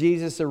 This is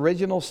Jesus'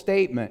 original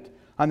statement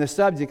on the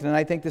subject, and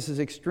I think this is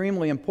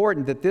extremely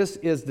important that this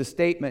is the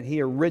statement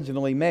he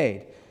originally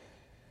made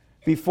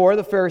before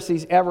the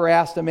Pharisees ever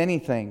asked him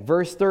anything.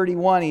 Verse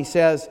 31, he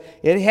says,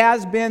 "It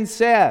has been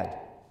said,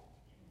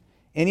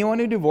 anyone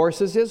who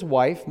divorces his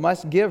wife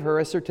must give her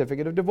a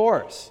certificate of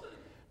divorce.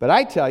 But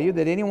I tell you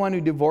that anyone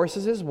who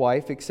divorces his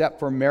wife except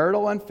for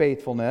marital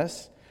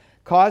unfaithfulness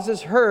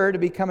causes her to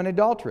become an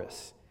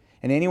adulteress.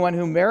 And anyone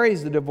who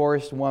marries the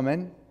divorced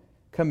woman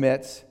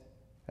commits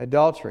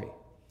adultery."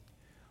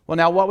 Well,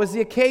 now, what was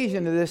the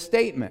occasion of this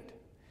statement?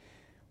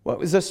 What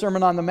was the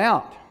Sermon on the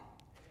Mount?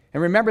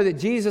 And remember that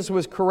Jesus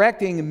was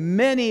correcting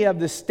many of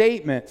the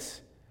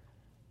statements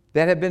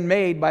that had been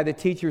made by the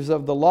teachers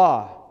of the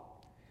law.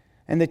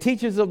 And the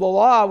teachers of the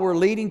law were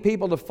leading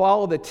people to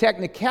follow the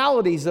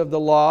technicalities of the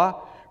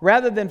law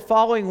rather than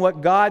following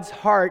what God's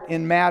heart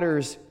in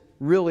matters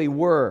really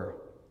were.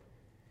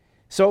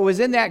 So it was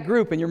in that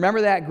group, and you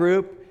remember that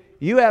group?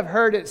 "You have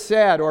heard it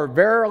said," or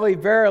 "Verily,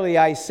 verily,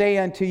 I say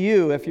unto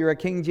you," if you're a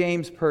King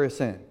James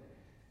person.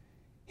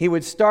 He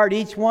would start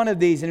each one of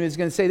these, and he was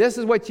going to say, "This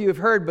is what you have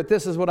heard, but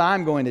this is what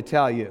I'm going to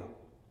tell you."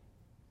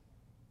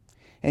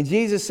 And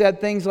Jesus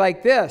said things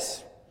like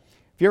this: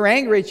 "If you're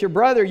angry at your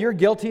brother, you're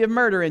guilty of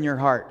murder in your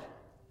heart."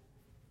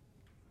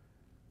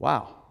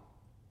 Wow.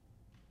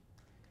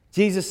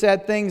 Jesus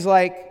said things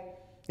like,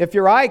 "If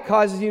your eye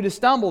causes you to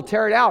stumble,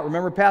 tear it out."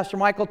 Remember Pastor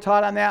Michael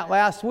taught on that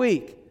last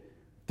week.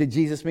 Did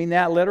Jesus mean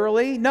that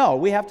literally? No,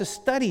 we have to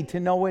study to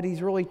know what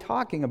he's really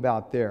talking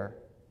about there.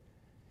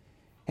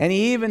 And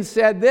he even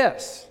said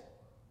this: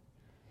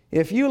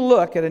 "If you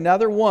look at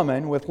another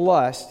woman with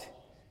lust,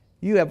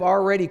 you have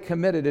already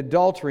committed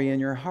adultery in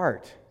your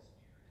heart."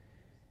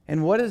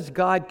 And what does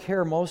God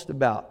care most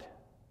about?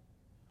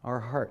 Our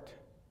heart.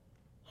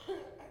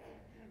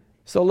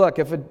 So look,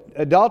 if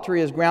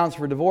adultery is grounds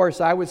for divorce,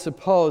 I would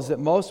suppose that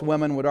most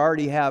women would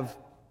already have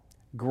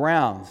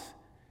grounds,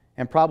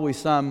 and probably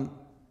some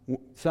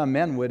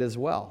men would as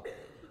well.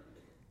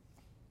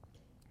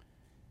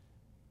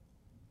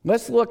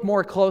 Let's look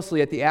more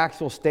closely at the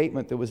actual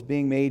statement that was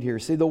being made here.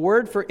 See, the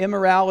word for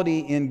immorality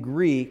in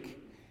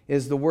Greek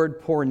is the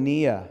word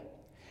porneia.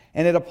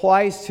 And it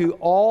applies to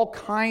all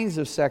kinds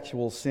of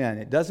sexual sin.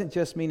 It doesn't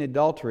just mean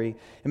adultery.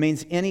 It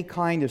means any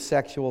kind of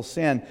sexual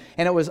sin.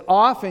 And it was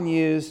often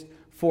used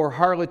for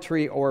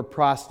harlotry or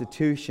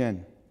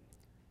prostitution.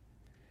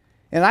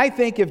 And I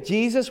think if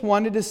Jesus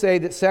wanted to say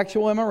that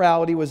sexual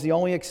immorality was the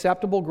only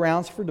acceptable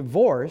grounds for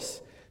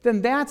divorce,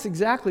 then that's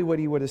exactly what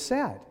he would have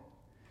said.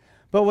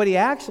 But what he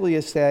actually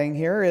is saying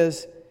here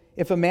is,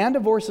 if a man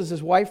divorces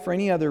his wife for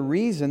any other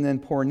reason than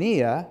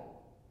porneia,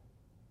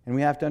 and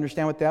we have to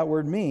understand what that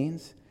word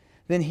means,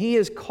 then he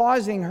is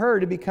causing her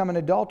to become an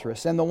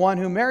adulteress, and the one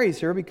who marries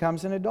her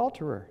becomes an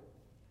adulterer.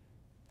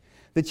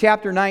 The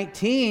chapter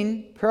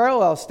 19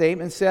 parallel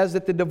statement says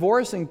that the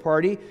divorcing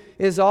party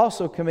is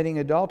also committing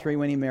adultery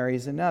when he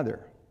marries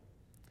another.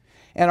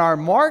 And our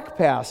Mark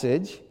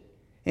passage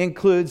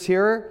includes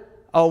here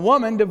a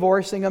woman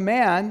divorcing a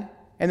man,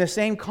 and the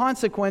same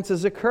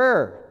consequences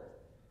occur.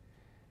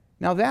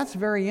 Now that's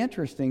very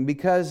interesting,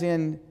 because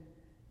in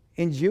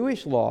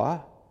Jewish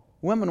law,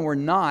 women were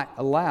not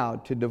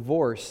allowed to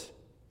divorce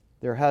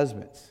their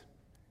husbands.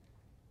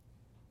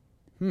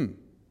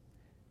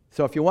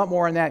 So if you want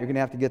more on that, you're going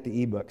to have to get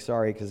the ebook.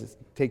 Sorry, because it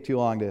take too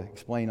long to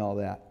explain all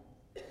that.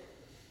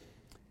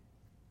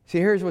 See,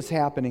 here's what's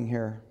happening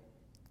here.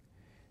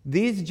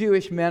 These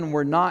Jewish men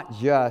were not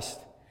just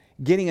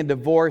getting a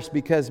divorce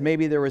because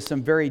maybe there was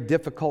some very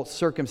difficult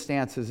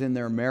circumstances in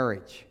their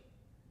marriage.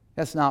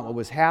 That's not what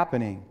was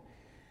happening.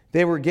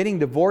 They were getting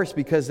divorced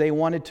because they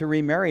wanted to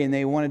remarry, and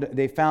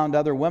they found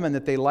other women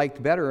that they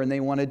liked better and they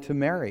wanted to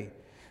marry.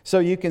 So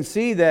you can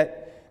see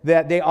that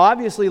they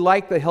obviously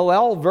liked the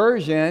Hillel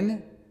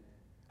version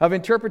of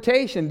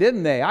interpretation,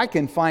 didn't they? I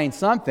can find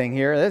something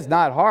here that's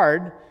not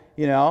hard,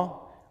 you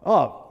know.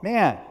 Oh,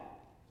 man,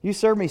 you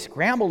served me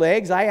scrambled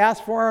eggs. I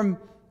asked for them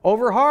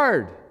over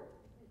hard.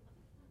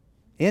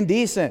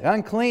 Indecent,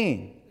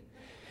 unclean.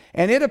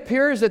 And it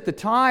appears at the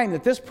time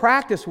that this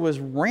practice was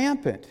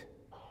rampant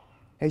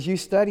as you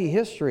study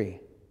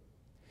history.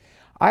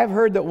 I've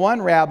heard that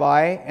one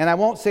rabbi, and I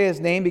won't say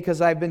his name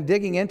because I've been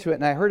digging into it,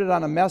 and I heard it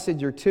on a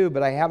message or two,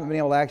 but I haven't been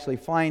able to actually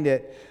find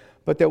it,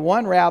 but that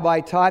one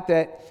rabbi taught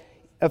that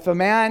if a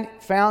man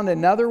found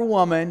another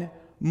woman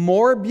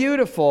more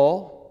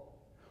beautiful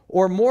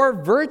or more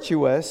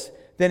virtuous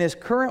than his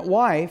current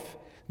wife,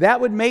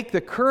 that would make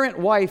the current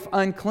wife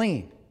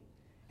unclean,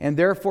 and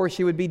therefore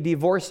she would be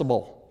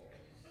divorceable.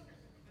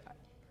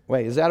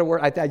 Wait, is that a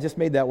word? I just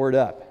made that word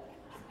up.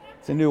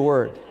 It's a new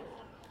word.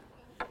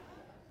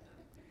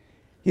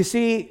 You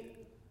see,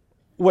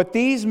 what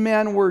these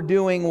men were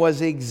doing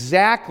was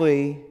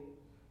exactly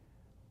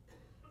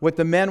what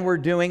the men were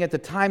doing at the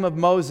time of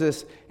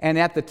Moses and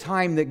at the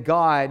time that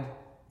God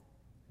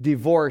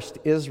divorced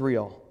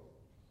Israel.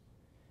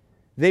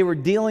 They were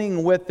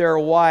dealing with their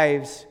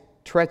wives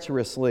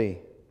treacherously.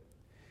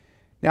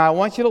 Now, I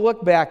want you to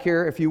look back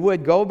here. If you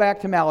would, go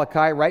back to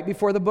Malachi, right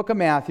before the book of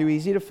Matthew.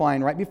 Easy to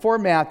find. Right before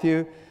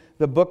Matthew,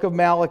 the book of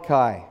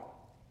Malachi.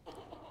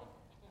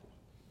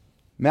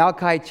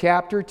 Malachi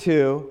chapter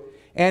 2.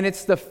 And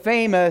it's the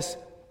famous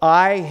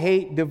I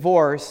hate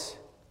divorce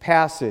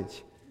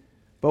passage.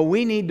 But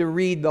we need to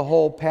read the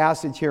whole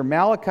passage here.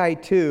 Malachi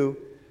 2,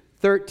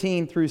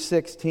 13 through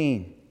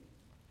 16.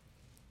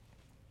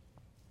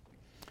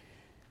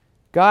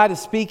 God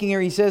is speaking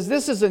here. He says,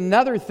 "This is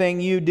another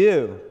thing you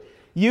do.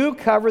 You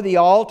cover the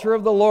altar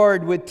of the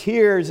Lord with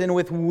tears and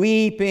with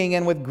weeping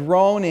and with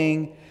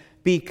groaning,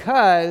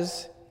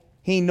 because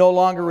He no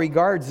longer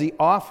regards the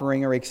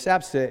offering or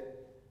accepts it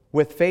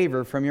with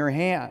favor from your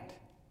hand.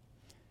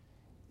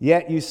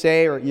 Yet you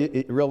say," or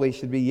it really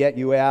should be, "yet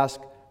you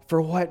ask,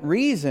 for what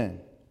reason?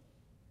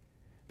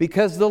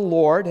 Because the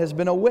Lord has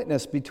been a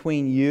witness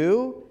between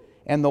you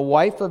and the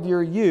wife of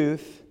your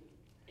youth,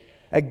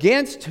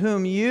 against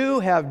whom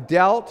you have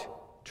dealt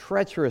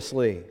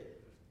treacherously.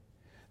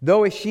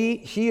 Though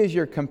she is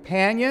your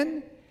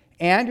companion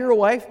and your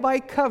wife by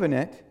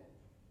covenant,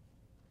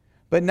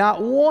 but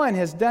not one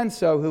has done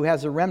so who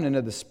has a remnant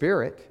of the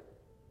Spirit.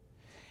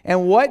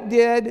 And what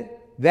did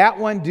that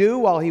one do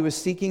while he was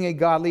seeking a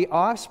godly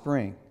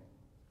offspring?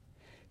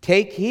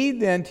 Take heed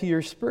then to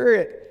your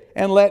spirit,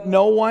 and let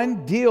no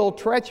one deal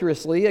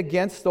treacherously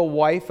against the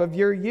wife of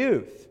your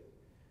youth.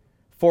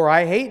 For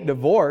I hate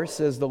divorce,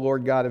 says the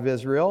Lord God of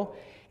Israel,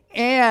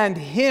 and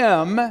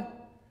him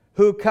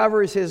who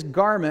covers his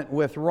garment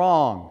with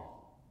wrong,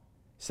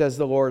 says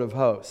the Lord of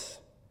hosts.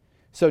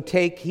 So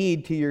take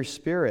heed to your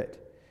spirit,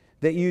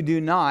 that you do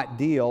not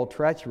deal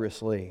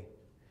treacherously."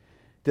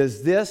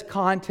 Does this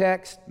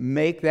context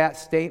make that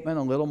statement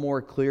a little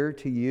more clear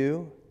to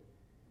you?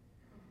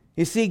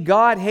 You see,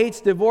 God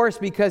hates divorce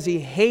because He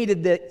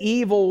hated the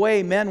evil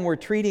way men were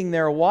treating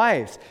their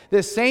wives,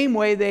 the same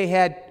way they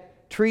had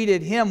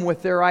treated Him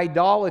with their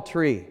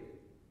idolatry.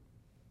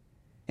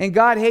 And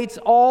God hates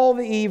all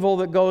the evil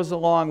that goes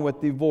along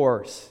with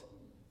divorce.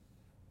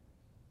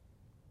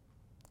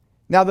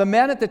 Now, the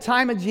men at the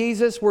time of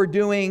Jesus were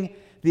doing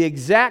the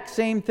exact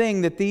same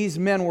thing that these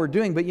men were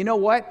doing. But you know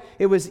what?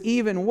 It was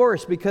even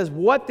worse, because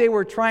what they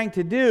were trying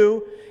to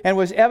do, and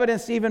was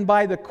evidenced even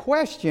by the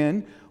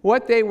question,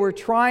 what they were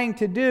trying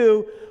to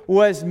do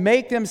was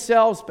make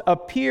themselves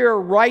appear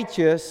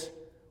righteous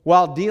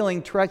while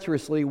dealing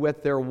treacherously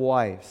with their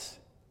wives.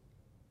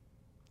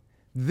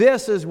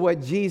 This is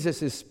what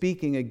Jesus is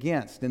speaking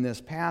against in this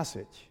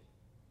passage.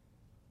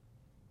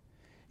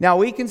 Now,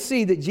 we can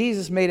see that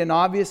Jesus made an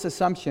obvious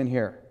assumption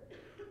here,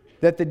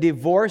 that the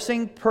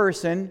divorcing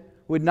person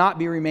would not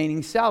be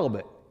remaining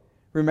celibate.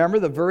 Remember,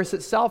 the verse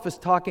itself is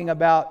talking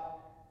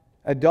about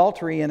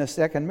adultery in a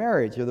second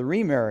marriage, or the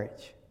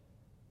remarriage.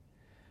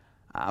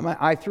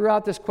 I threw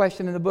out this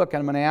question in the book, and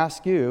I'm going to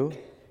ask you,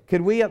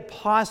 could we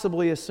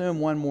possibly assume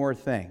one more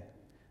thing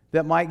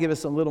that might give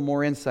us a little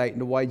more insight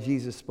into why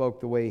Jesus spoke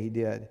the way He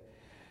did?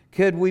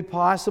 Could we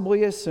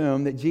possibly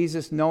assume that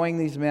Jesus, knowing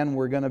these men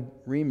were going to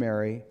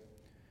remarry,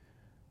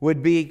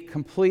 would be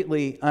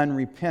completely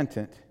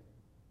unrepentant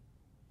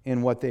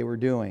in what they were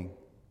doing?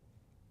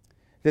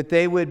 That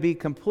they would be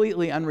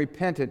completely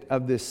unrepentant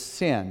of this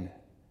sin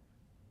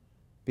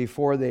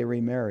before they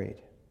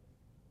remarried?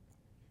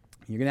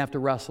 You're going to have to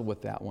wrestle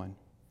with that one.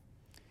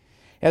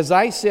 As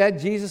I said,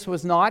 Jesus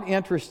was not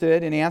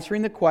interested in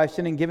answering the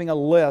question and giving a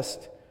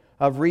list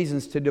of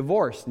reasons to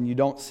divorce, and you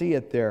don't see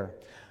it there.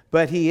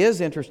 But He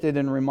is interested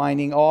in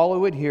reminding all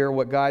who would hear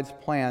what God's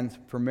plans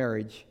for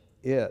marriage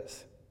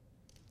is.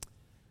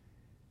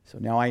 So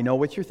now I know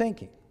what you're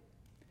thinking.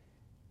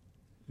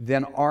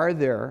 Then are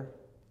there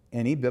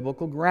any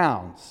biblical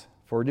grounds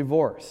for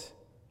divorce?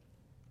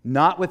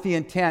 Not with the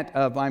intent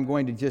of, I'm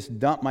going to just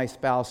dump my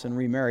spouse and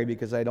remarry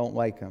because I don't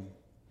like him.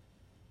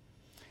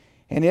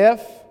 And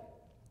if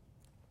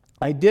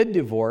I did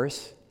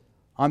divorce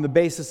on the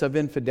basis of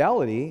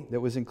infidelity that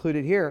was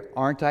included here,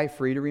 aren't I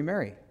free to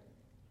remarry?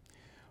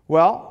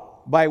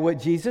 Well, by what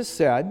Jesus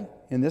said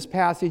in this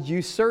passage,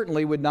 you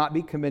certainly would not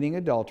be committing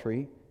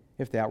adultery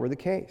if that were the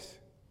case.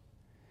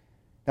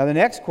 Now, the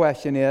next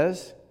question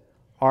is,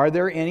 are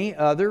there any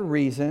other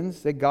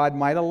reasons that God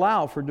might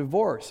allow for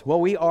divorce?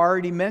 Well, we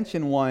already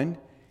mentioned one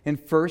in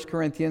 1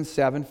 Corinthians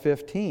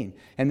 7:15.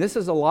 And this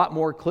is a lot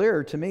more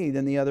clear to me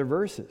than the other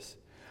verses.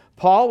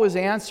 Paul was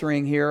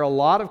answering here a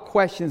lot of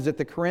questions that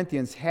the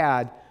Corinthians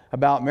had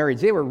about marriage.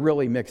 They were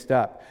really mixed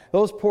up.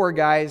 Those poor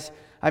guys,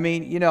 I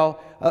mean,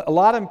 a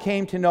lot of them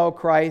came to know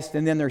Christ,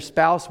 and then their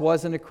spouse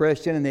wasn't a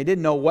Christian, and they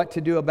didn't know what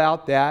to do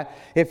about that.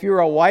 If you were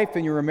a wife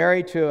and you were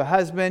married to a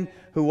husband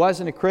who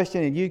wasn't a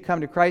Christian and you'd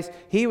come to Christ,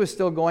 he was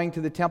still going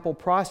to the temple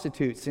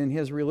prostitutes in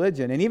his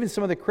religion. And even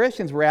some of the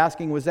Christians were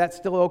asking, was that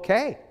still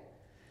okay?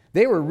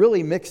 They were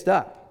really mixed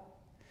up.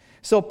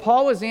 So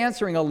Paul was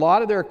answering a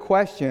lot of their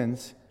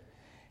questions,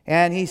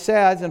 and he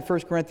says in 1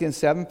 Corinthians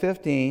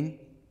 7:15,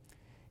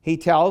 he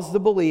tells the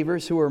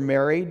believers who are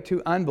married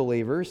to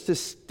unbelievers to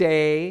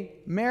stay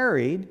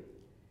married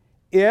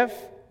if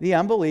the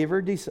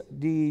unbeliever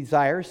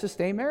desires to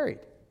stay married.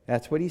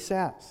 That's what he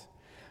says.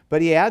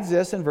 But he adds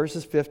this in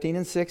verses 15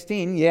 and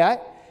 16,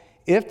 yet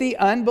if the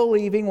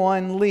unbelieving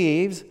one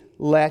leaves,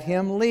 let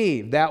him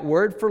leave. That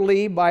word for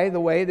leave, by the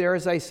way, there,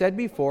 as I said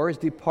before, is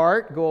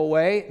depart, go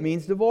away. It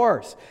means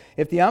divorce.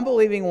 If the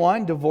unbelieving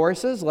one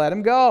divorces, let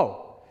him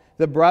go.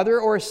 The brother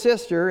or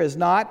sister is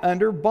not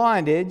under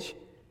bondage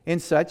in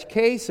such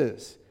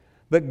cases,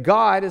 but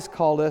God has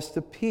called us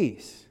to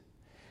peace.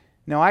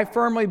 Now, I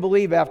firmly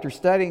believe, after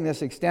studying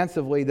this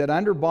extensively, that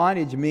under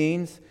bondage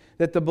means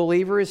that the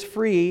believer is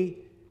free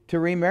to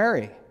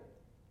remarry.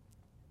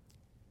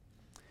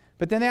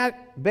 But then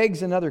that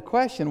begs another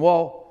question.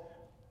 Well,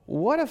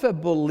 what if a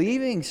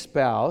believing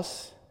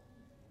spouse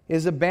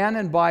is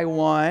abandoned by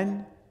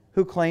one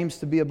who claims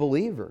to be a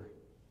believer?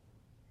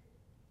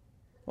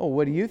 Oh,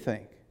 what do you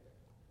think?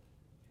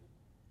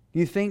 Do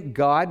you think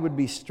God would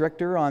be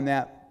stricter on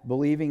that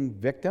believing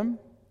victim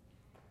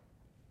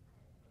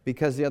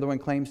because the other one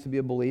claims to be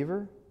a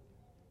believer?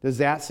 Does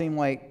that seem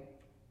like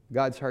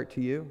God's heart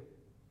to you?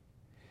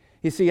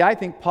 You see, I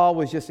think Paul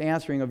was just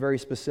answering a very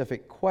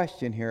specific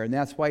question here, and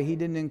that's why he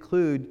didn't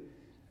include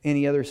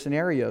any other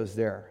scenarios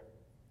there.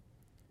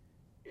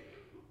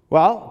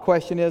 Well, the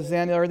question is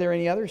then, are there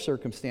any other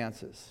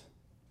circumstances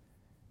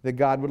that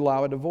God would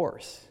allow a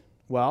divorce?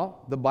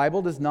 Well, the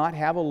Bible does not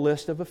have a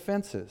list of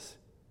offenses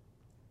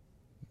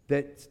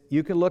that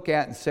you can look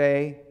at and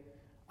say,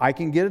 I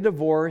can get a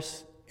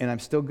divorce and I'm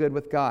still good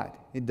with God.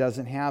 It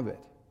doesn't have it.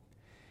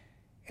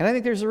 And I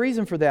think there's a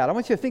reason for that. I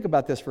want you to think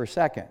about this for a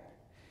second.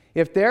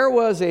 If there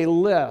was a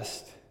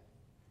list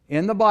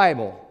in the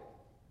Bible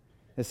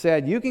that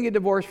said you can get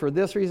divorced for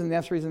this reason,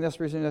 this reason, this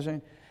reason, this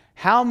reason,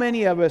 how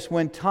many of us,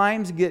 when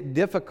times get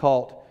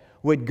difficult,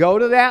 would go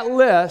to that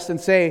list and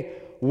say,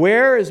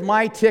 where is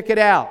my ticket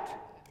out?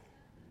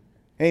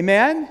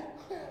 Amen?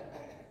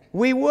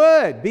 We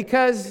would,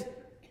 because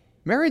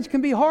marriage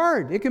can be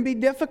hard. It can be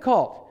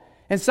difficult.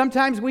 And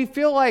sometimes we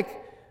feel like,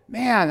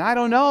 man, I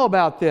don't know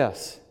about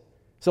this.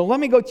 So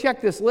let me go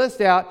check this list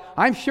out.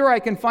 I'm sure I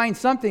can find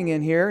something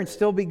in here and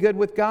still be good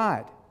with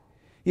God.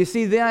 You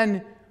see,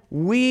 then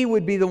we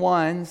would be the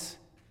ones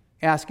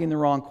asking the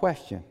wrong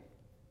question.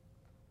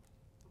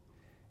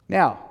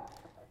 Now,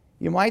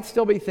 you might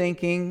still be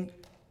thinking,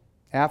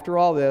 after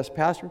all this,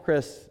 Pastor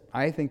Chris,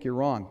 I think you're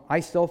wrong. I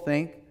still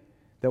think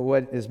that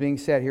what is being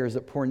said here is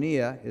that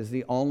porneia is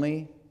the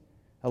only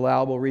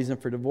allowable reason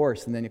for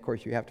divorce. And then, of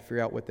course, you have to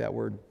figure out what that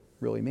word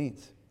really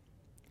means.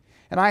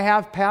 And I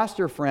have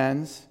pastor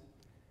friends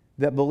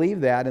that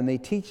believe that and they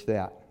teach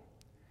that.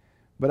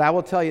 But I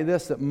will tell you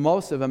this, that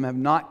most of them have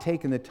not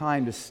taken the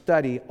time to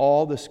study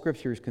all the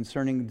scriptures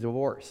concerning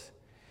divorce.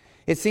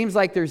 It seems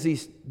like there's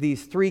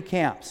these three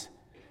camps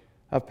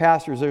of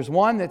pastors. There's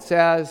one that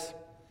says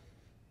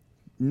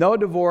no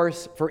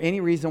divorce for any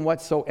reason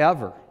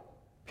whatsoever,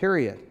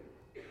 period.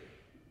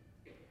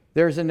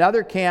 There's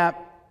another camp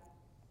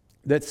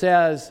that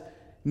says,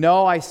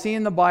 no, I see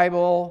in the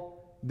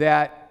Bible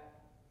that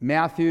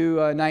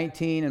Matthew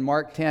 19 and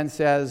Mark 10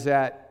 says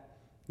that,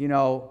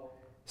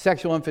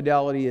 sexual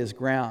infidelity is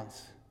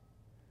grounds.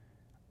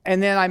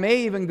 And then I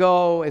may even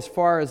go as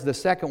far as the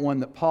second one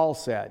that Paul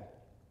said.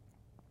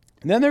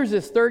 And then there's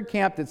this third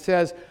camp that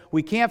says,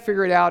 we can't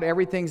figure it out,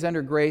 everything's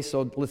under grace,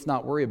 so let's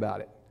not worry about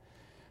it.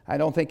 I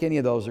don't think any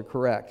of those are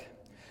correct.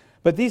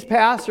 But these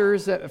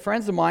pastors,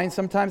 friends of mine,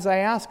 sometimes I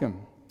ask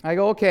them, I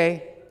go,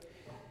 okay,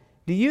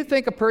 do you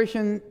think a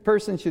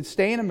person should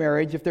stay in a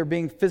marriage if they're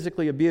being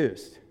physically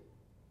abused?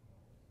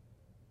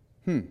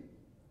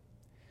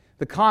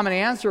 The common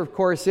answer, of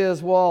course,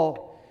 is,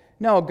 well,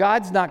 no,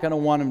 God's not going to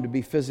want them to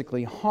be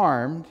physically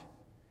harmed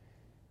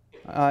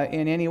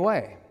in any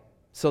way.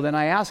 So then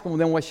I ask them, well,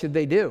 then what should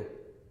they do?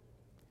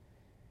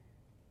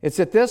 It's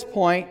at this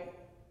point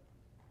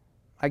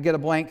I get a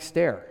blank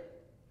stare.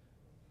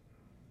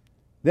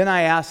 Then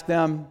I ask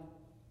them,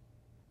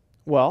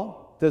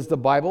 well, does the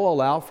Bible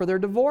allow for their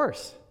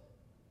divorce?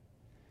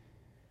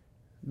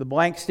 The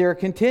blank stare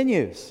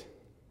continues.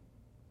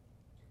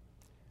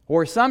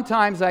 Or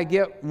sometimes I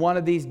get one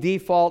of these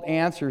default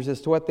answers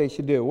as to what they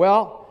should do.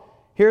 Well,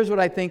 here's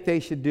what I think they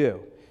should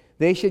do.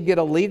 They should get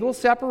a legal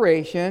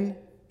separation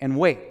and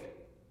wait.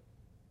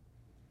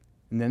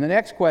 And then the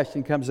next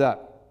question comes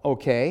up.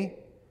 Okay,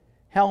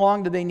 how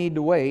long do they need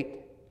to wait,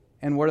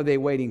 and what are they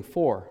waiting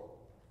for?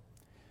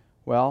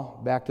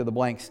 Well, back to the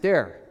blank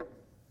stare.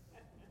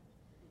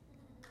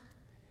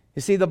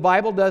 You see, the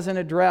Bible doesn't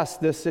address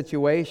this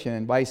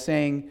situation by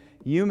saying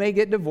you may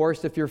get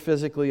divorced if you're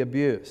physically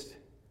abused.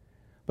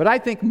 But I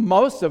think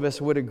most of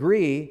us would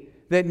agree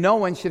that no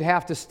one should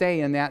have to stay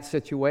in that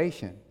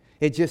situation.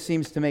 It just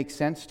seems to make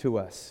sense to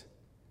us.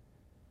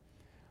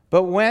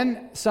 But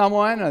when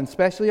someone, and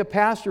especially a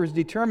pastor, is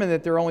determined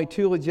that there are only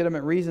two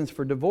legitimate reasons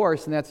for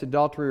divorce, and that's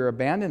adultery or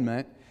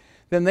abandonment,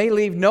 then they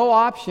leave no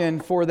option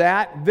for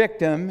that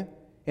victim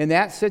in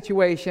that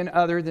situation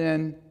other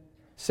than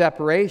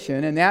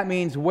separation. And that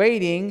means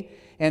waiting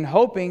and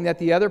hoping that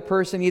the other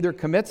person either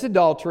commits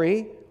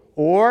adultery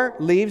or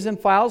leaves and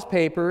files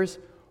papers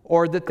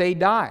or that they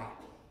die.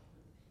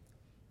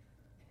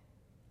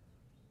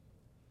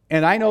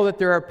 And I know that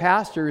there are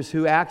pastors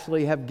who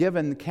actually have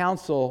given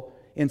counsel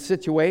in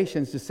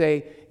situations to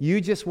say,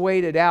 you just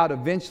wait it out.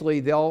 Eventually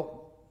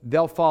they'll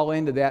fall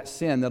into that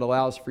sin that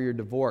allows for your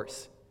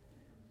divorce.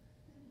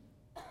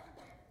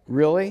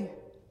 Really?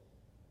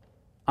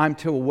 I'm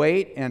to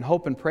wait and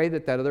hope and pray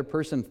that other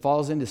person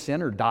falls into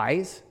sin or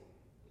dies?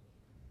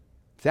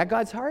 Is that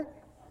God's heart?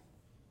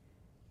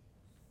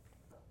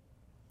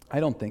 I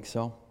don't think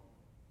so.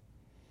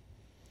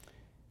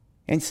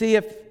 And see,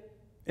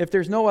 if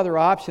there's no other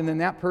option, then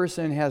that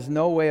person has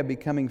no way of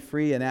becoming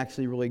free and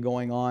actually really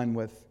going on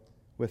with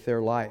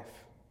their life.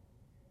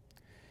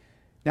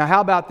 Now,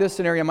 how about this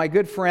scenario? My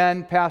good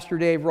friend, Pastor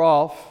Dave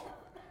Rolfe,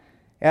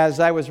 as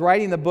I was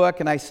writing the book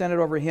and I sent it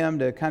over to him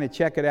to kind of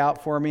check it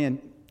out for me and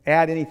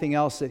add anything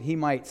else that he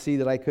might see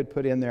that I could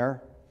put in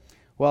there.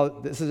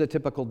 Well, this is a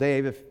typical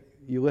Dave. If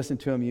you listen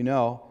to him, you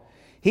know.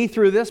 He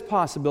threw this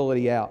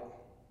possibility out.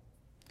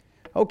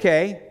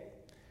 Okay,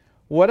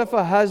 what if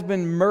a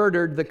husband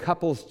murdered the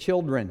couple's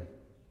children?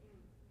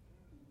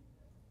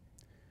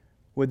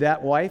 Would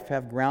that wife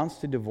have grounds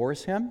to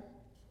divorce him?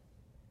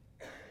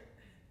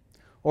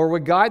 Or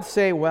would God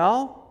say,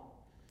 well,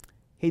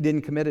 he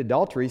didn't commit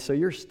adultery, so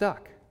you're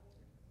stuck?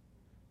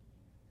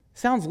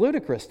 Sounds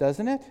ludicrous,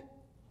 doesn't it?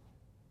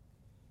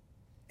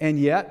 And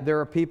yet,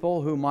 there are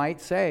people who might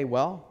say,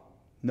 well,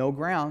 no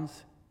grounds.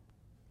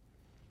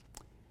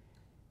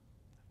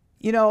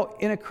 You know,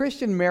 in a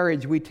Christian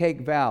marriage, we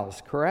take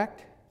vows,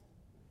 correct?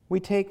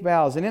 We take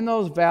vows. And in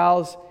those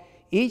vows,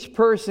 each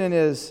person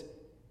is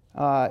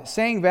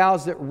saying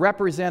vows that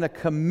represent a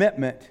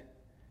commitment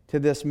to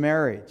this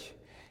marriage.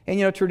 And,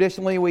 you know,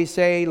 traditionally we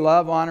say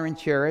love, honor, and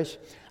cherish.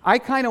 I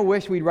kind of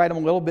wish we'd write them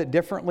a little bit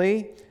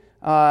differently.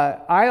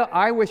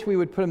 I wish we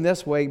would put them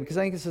this way because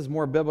I think this is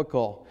more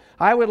biblical.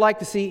 I would like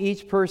to see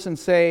each person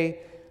say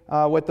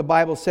what the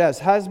Bible says.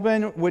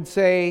 Husband would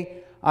say,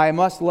 I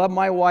must love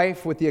my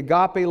wife with the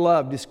agape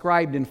love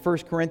described in 1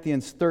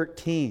 Corinthians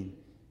 13.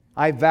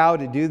 I vow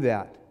to do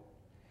that.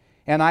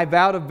 And I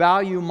vow to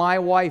value my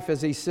wife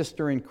as a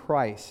sister in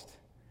Christ.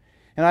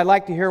 And I'd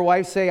like to hear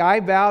wives say, I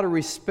vow to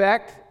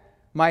respect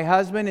my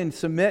husband and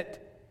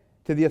submit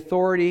to the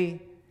authority,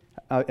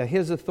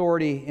 his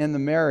authority in the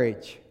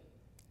marriage.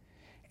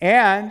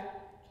 And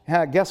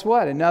guess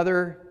what?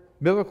 Another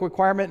biblical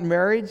requirement in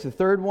marriage, the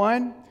third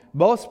one,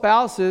 both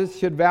spouses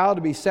should vow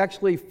to be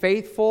sexually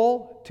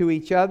faithful to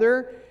each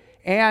other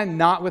and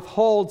not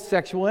withhold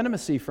sexual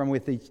intimacy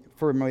with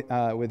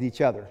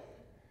each other.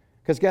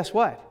 Because guess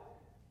what?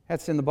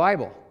 That's in the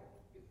Bible.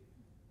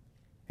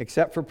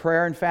 Except for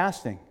prayer and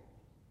fasting.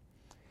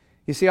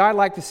 You see, I'd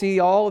like to see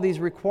all of these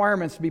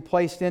requirements be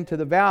placed into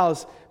the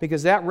vows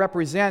because that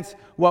represents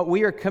what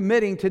we are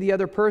committing to the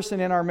other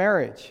person in our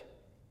marriage.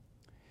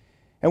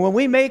 And when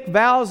we make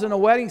vows in a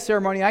wedding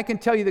ceremony, I can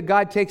tell you that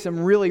God takes them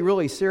really,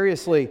 really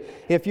seriously.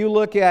 If you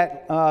look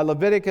at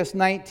Leviticus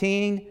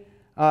 19,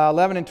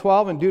 11 and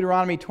 12, and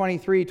Deuteronomy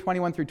 23,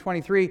 21 through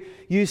 23,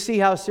 you see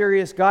how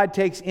serious God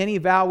takes any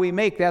vow we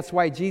make. That's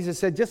why Jesus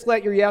said, just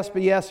let your yes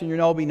be yes and your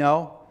no be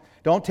no.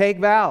 Don't take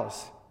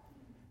vows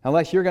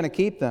unless you're going to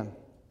keep them.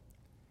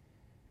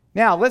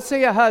 Now, let's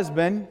say a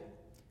husband,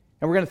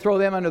 and we're going to throw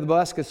them under the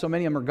bus because so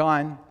many of them are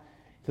gone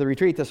to the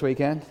retreat this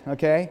weekend,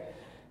 okay?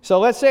 So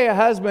let's say a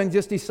husband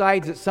just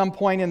decides at some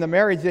point in the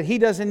marriage that he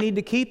doesn't need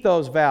to keep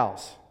those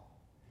vows.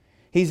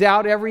 He's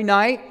out every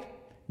night,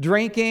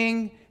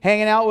 drinking,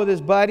 hanging out with his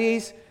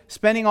buddies,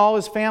 spending all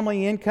his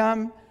family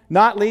income,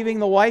 not leaving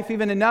the wife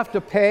even enough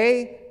to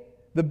pay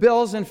the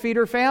bills and feed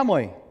her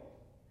family.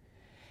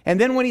 And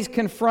then when he's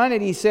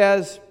confronted, he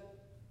says,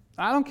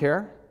 I don't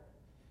care.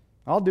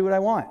 I'll do what I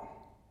want.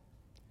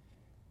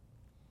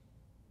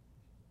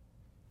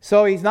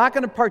 So he's not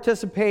going to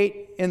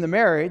participate in the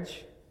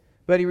marriage,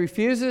 but he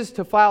refuses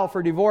to file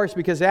for divorce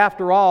because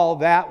after all,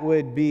 that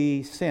would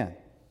be sin,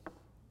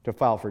 to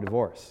file for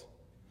divorce.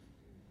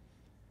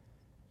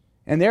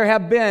 And there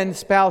have been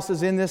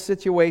spouses in this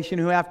situation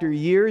who after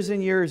years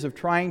and years of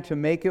trying to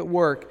make it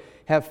work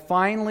have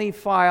finally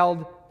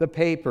filed the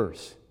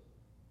papers.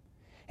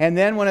 And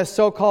then when a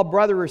so-called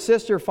brother or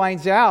sister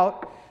finds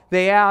out,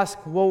 they ask,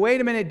 well,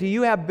 wait a minute, do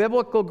you have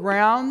biblical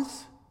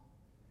grounds?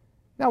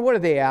 Now, what are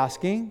they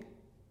asking?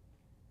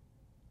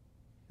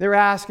 They're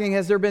asking,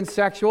 has there been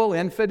sexual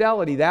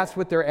infidelity? That's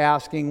what they're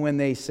asking when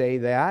they say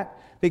that,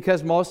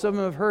 because most of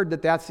them have heard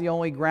that that's the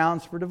only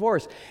grounds for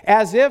divorce.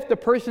 As if the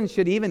person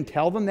should even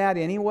tell them that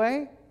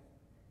anyway.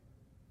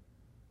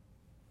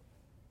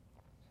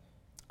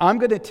 I'm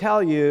going to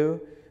tell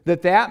you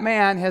that that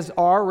man has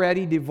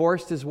already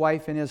divorced his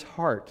wife in his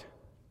heart.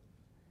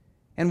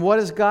 And what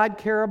does God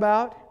care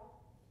about?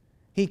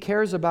 He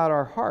cares about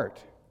our heart.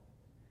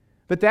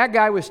 But that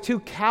guy was too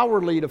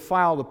cowardly to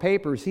file the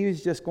papers. He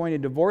was just going to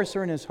divorce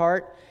her in his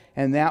heart,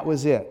 and that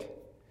was it.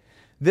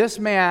 This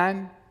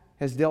man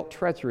has dealt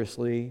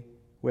treacherously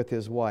with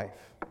his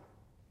wife.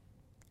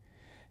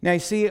 Now, you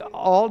see,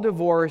 all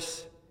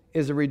divorce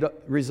is a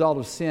result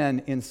of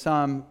sin in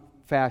some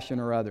fashion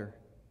or other.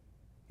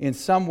 In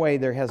some way,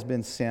 there has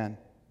been sin.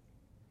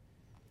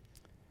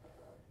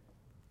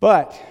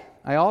 But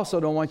I also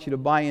don't want you to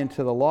buy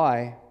into the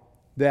lie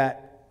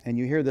that, and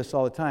you hear this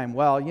all the time,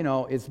 well, you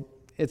know,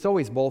 it's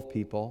always both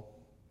people.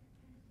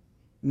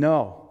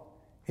 No,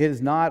 it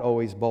is not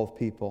always both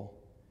people.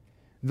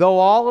 Though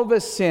all of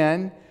us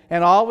sin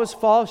and all of us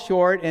fall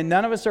short and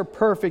none of us are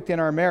perfect in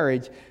our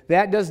marriage,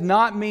 that does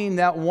not mean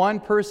that one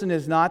person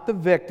is not the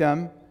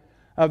victim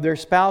of their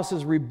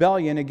spouse's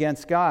rebellion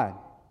against God.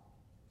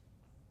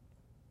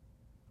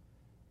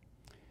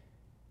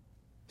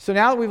 So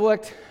now that we've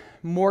looked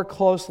more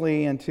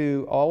closely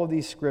into all of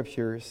these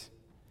scriptures,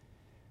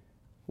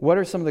 what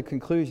are some of the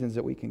conclusions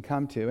that we can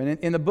come to? And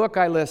in the book,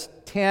 I list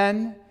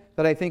 10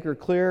 that I think are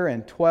clear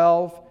and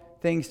 12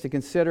 things to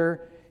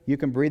consider. You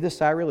can breathe a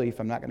sigh of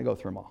relief. I'm not going to go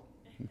through them all,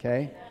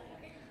 okay?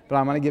 But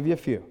I'm going to give you a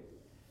few.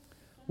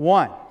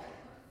 1,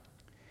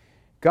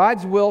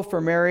 God's will for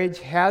marriage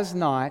has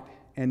not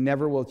and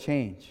never will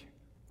change.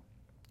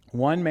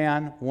 One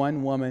man,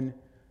 one woman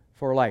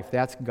for life.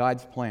 That's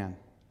God's plan.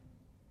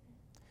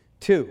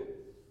 2,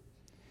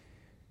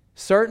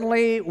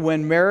 certainly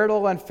when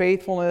marital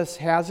unfaithfulness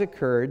has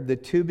occurred, the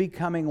two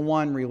becoming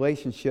one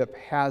relationship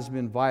has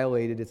been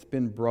violated. It's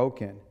been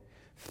broken.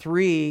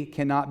 3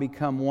 cannot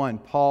become one.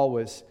 Paul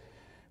was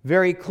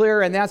very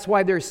clear, and that's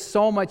why there's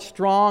so much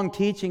strong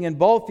teaching in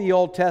both the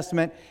Old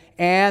Testament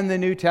and the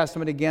New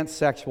Testament against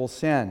sexual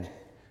sin,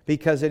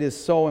 because it is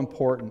so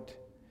important.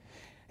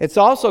 It's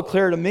also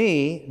clear to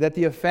me that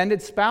the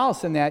offended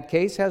spouse in that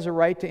case has a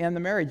right to end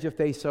the marriage if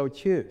they so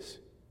choose.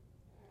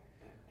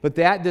 But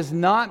that does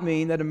not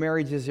mean that a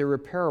marriage is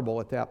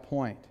irreparable at that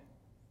point.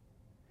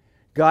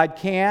 God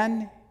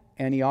can,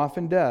 and He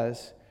often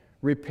does,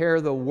 repair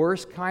the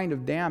worst kind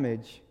of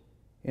damage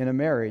in a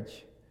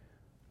marriage,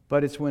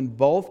 but it's when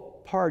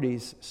both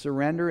parties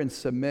surrender and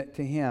submit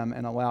to Him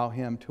and allow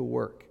Him to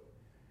work.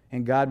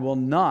 And God will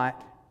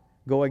not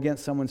go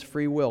against someone's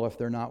free will if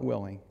they're not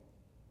willing.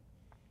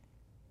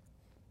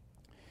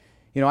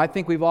 You know, I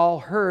think we've all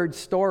heard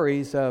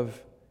stories of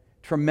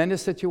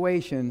tremendous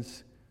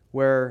situations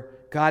where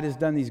God has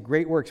done these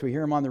great works. We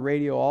hear them on the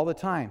radio all the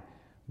time.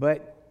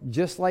 But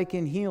just like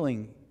in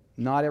healing,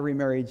 not every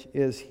marriage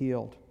is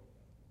healed.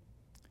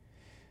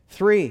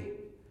 3,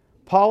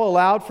 Paul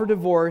allowed for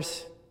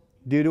divorce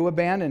due to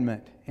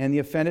abandonment, and the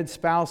offended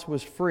spouse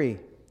was free.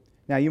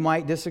 Now, you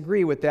might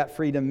disagree with that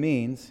freedom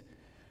means,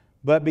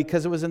 but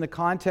because it was in the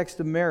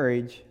context of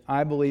marriage,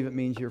 I believe it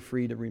means you're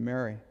free to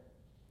remarry.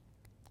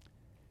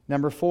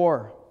 Number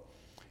 4,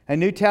 a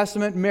New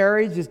Testament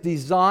marriage is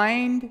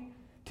designed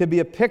to be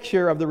a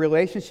picture of the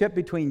relationship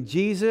between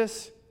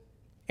Jesus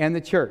and the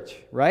church,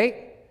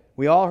 right?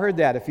 We all heard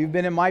that. If you've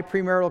been in my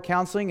premarital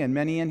counseling, and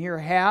many in here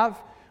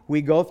have,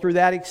 we go through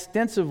that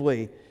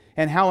extensively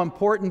and how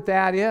important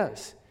that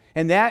is.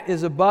 And that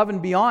is above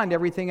and beyond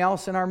everything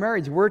else in our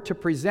marriage. We're to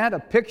present a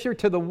picture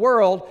to the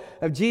world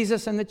of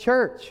Jesus and the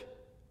church.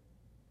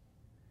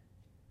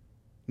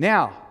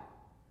 Now,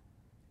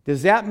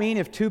 does that mean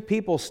if two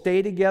people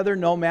stay together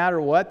no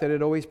matter what, that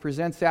it always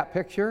presents that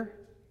picture?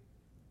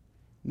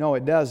 No,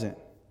 it doesn't.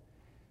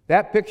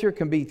 That picture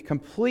can be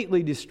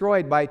completely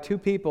destroyed by two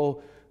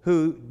people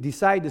who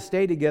decide to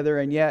stay together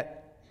and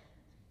yet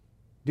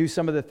do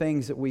some of the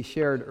things that we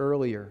shared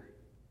earlier.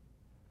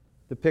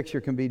 The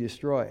picture can be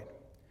destroyed.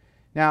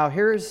 Now,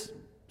 here's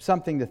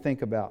something to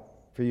think about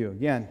for you.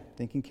 Again,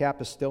 thinking cap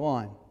is still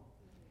on.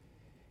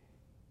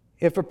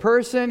 If a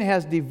person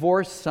has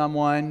divorced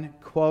someone,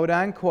 quote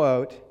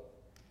unquote,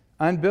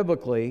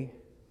 unbiblically,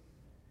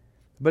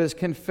 but has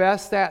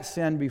confessed that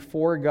sin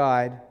before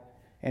God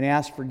and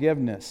asked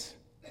forgiveness,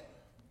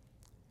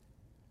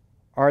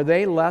 are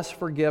they less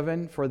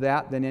forgiven for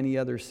that than any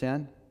other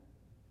sin?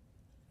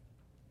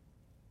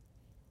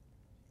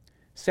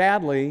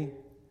 Sadly,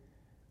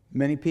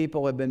 many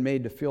people have been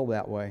made to feel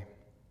that way.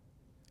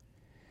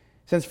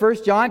 Since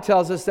 1 John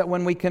tells us that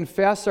when we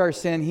confess our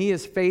sin, He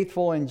is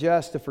faithful and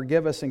just to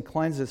forgive us and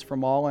cleanse us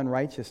from all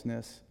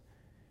unrighteousness,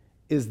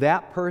 is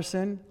that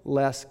person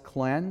less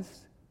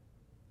cleansed?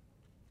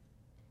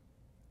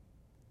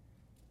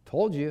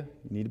 Told you,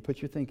 you need to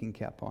put your thinking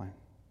cap on.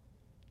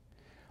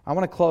 I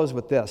want to close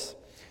with this.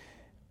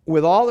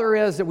 With all there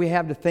is that we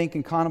have to think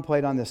and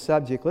contemplate on this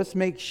subject, let's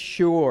make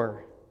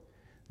sure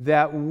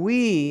that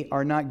we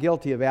are not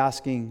guilty of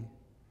asking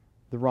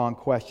the wrong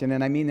question,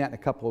 and I mean that in a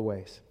couple of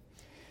ways.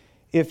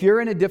 If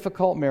you're in a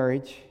difficult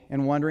marriage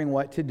and wondering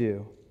what to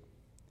do,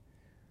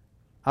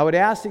 I would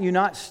ask that you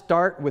not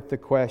start with the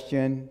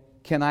question,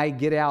 can I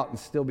get out and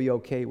still be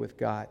okay with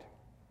God?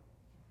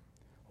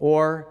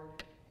 Or,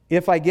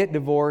 if I get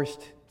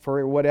divorced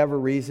for whatever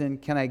reason,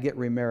 can I get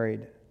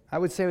remarried? I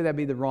would say that'd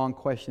be the wrong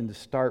question to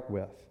start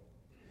with.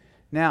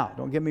 Now,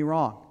 don't get me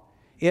wrong.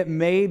 It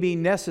may be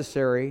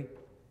necessary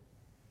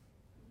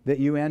that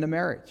you end a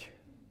marriage.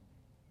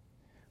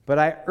 But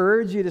I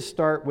urge you to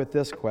start with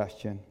this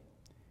question.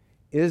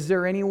 Is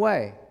there any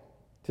way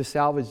to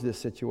salvage this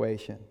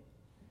situation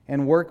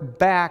and work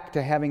back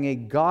to having a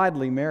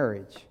godly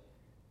marriage?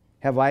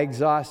 Have I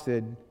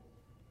exhausted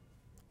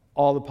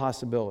all the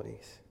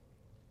possibilities?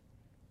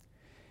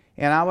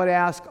 And I would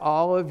ask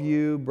all of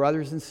you,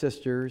 brothers and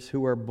sisters,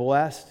 who are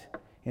blessed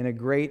in a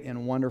great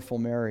and wonderful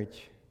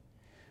marriage,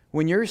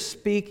 when you're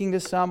speaking to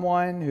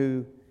someone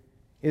who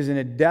is in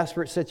a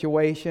desperate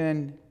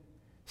situation,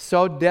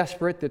 so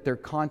desperate that they're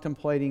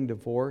contemplating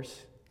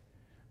divorce,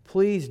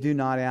 please do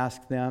not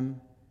ask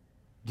them,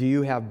 do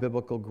you have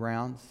biblical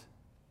grounds?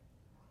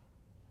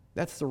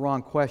 That's the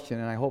wrong question,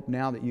 and I hope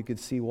now that you could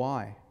see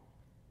why.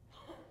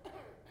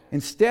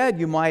 Instead,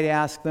 you might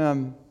ask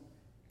them,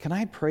 can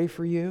I pray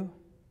for you?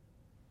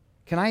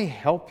 Can I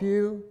help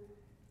you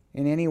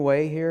in any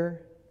way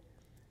here?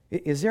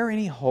 Is there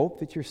any hope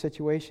that your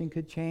situation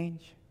could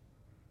change?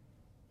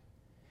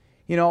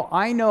 You know,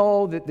 I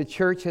know that the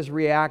church has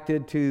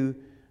reacted to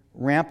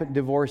rampant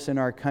divorce in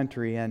our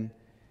country,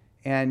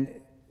 and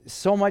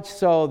so much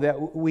so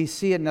that we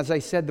see it, and as I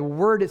said, the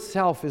word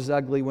itself is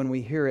ugly when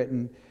we hear it,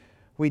 and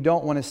we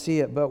don't want to see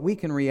it, but we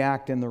can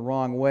react in the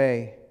wrong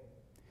way.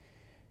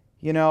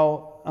 You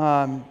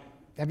know,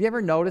 have you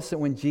ever noticed that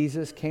when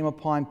Jesus came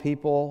upon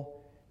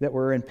people that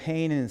were in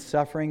pain and in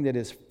suffering, that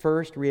his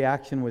first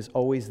reaction was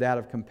always that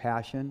of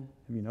compassion?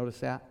 Have you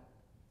noticed that?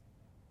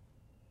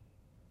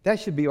 That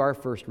should be our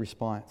first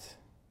response.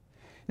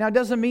 Now, it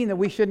doesn't mean that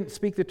we shouldn't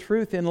speak the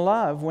truth in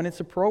love when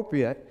it's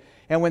appropriate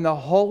and when the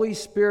Holy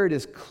Spirit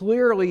is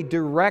clearly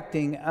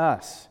directing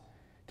us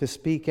to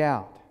speak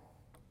out.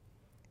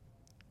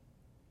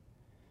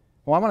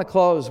 Well, I'm going to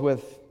close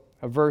with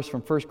a verse from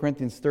 1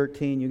 Corinthians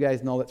 13. You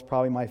guys know that's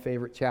probably my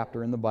favorite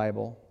chapter in the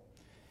Bible.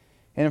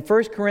 And in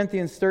 1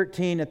 Corinthians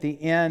 13, at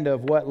the end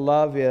of what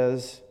love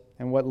is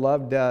and what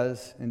love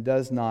does and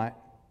does not,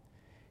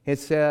 it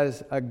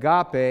says,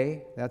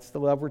 agape, that's the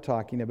love we're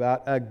talking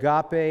about,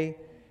 agape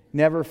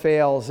never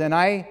fails. And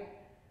I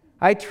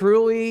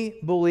truly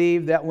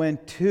believe that when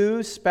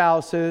two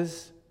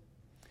spouses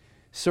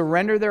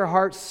surrender their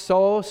hearts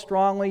so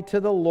strongly to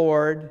the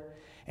Lord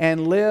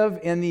and live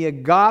in the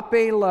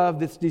agape love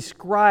that's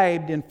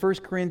described in 1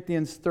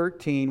 Corinthians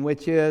 13,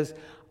 which is,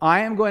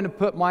 I am going to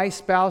put my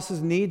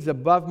spouse's needs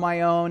above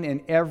my own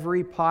in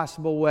every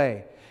possible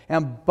way.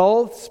 And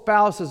both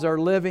spouses are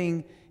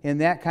living in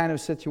that kind of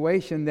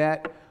situation,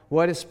 that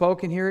what is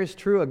spoken here is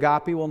true.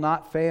 Agape will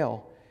not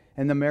fail,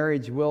 and the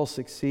marriage will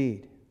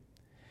succeed.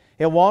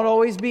 It won't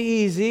always be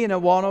easy, and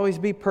it won't always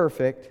be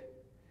perfect,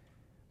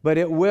 but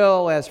it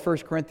will, as 1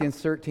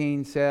 Corinthians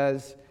 13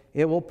 says,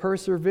 it will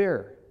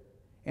persevere,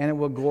 and it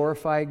will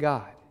glorify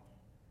God.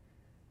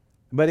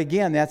 But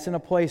again, that's in a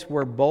place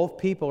where both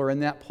people are in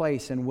that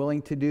place and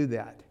willing to do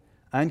that.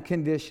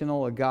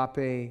 Unconditional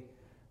agape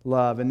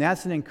love. And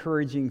that's an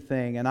encouraging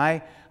thing. And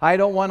I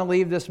don't want to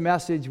leave this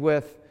message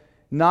with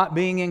not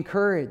being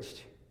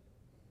encouraged.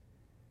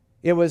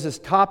 It was this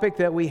topic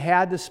that we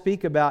had to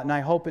speak about, and I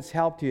hope it's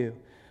helped you.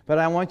 But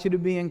I want you to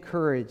be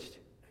encouraged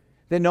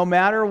that no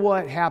matter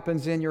what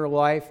happens in your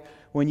life,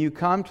 when you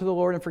come to the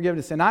Lord in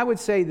forgiveness. And I would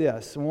say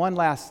this, one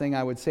last thing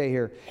I would say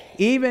here.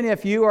 Even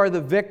if you are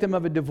the victim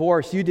of a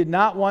divorce, you did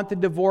not want the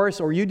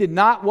divorce, or you did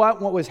not want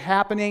what was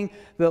happening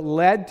that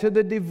led to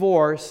the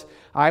divorce,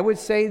 I would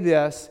say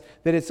this,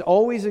 that it's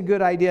always a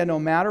good idea, no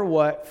matter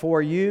what,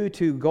 for you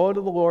to go to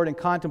the Lord and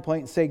contemplate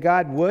and say,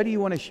 God, what do you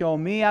want to show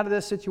me out of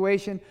this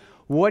situation?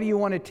 What do you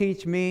want to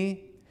teach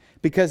me?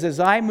 Because as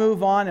I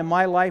move on in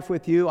my life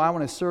with you, I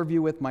want to serve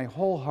you with my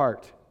whole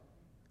heart.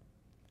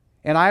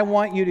 And I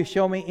want you to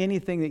show me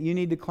anything that you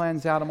need to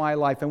cleanse out of my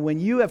life. And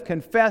when you have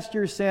confessed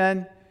your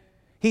sin,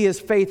 He is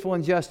faithful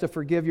and just to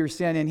forgive your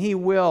sin, and He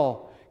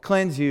will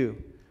cleanse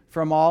you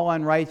from all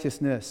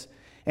unrighteousness.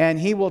 And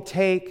He will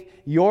take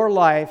your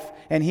life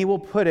and He will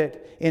put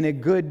it in a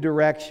good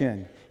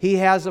direction. He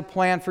has a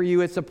plan for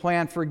you. It's a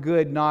plan for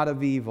good, not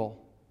of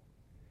evil.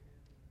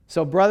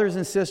 So brothers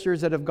and sisters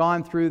that have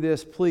gone through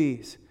this,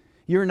 please,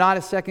 you're not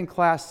a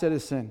second-class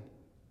citizen.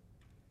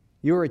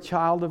 You're a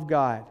child of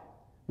God,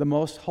 the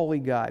most holy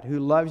God, who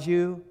loves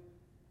you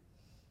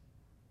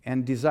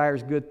and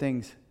desires good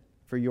things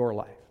for your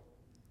life.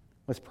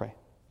 Let's pray.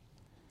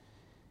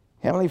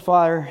 Heavenly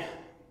Father,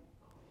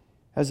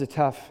 that's a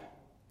tough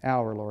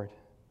hour, Lord.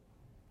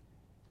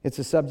 It's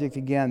a subject,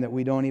 again, that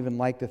we don't even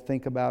like to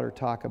think about or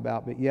talk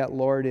about, but yet,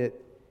 Lord,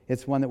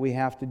 it's one that we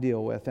have to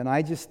deal with. And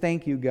I just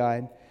thank you,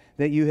 God,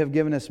 that you have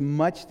given us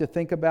much to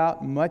think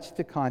about, much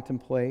to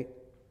contemplate,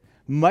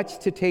 much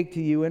to take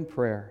to you in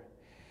prayer.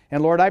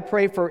 And Lord, I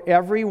pray for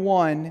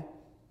everyone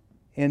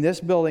in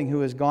this building who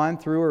has gone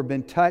through or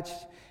been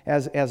touched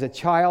as a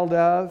child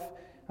of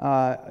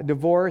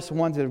divorce,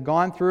 ones that have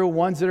gone through,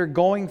 ones that are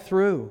going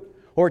through,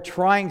 or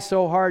trying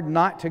so hard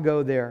not to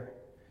go there.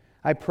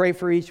 I pray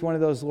for each one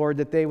of those, Lord,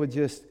 that they would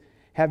just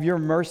have your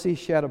mercy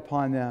shed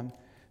upon them,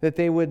 that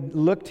they would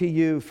look to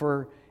you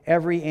for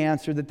every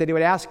answer, that they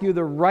would ask you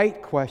the right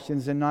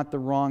questions and not the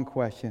wrong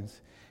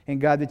questions.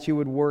 And God, that you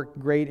would work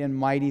great and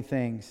mighty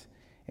things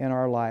in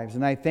our lives.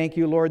 And I thank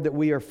you, Lord, that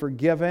we are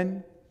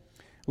forgiven.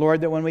 Lord,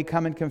 that when we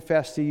come and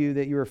confess to you,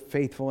 that you are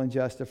faithful and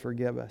just to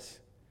forgive us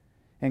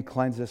and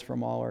cleanse us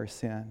from all our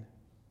sin.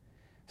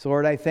 So,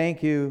 Lord, I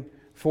thank you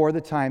for the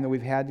time that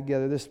we've had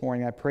together this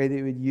morning. I pray that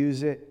you would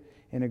use it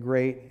in a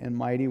great and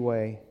mighty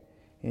way.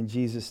 In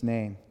Jesus'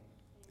 name,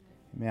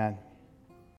 amen.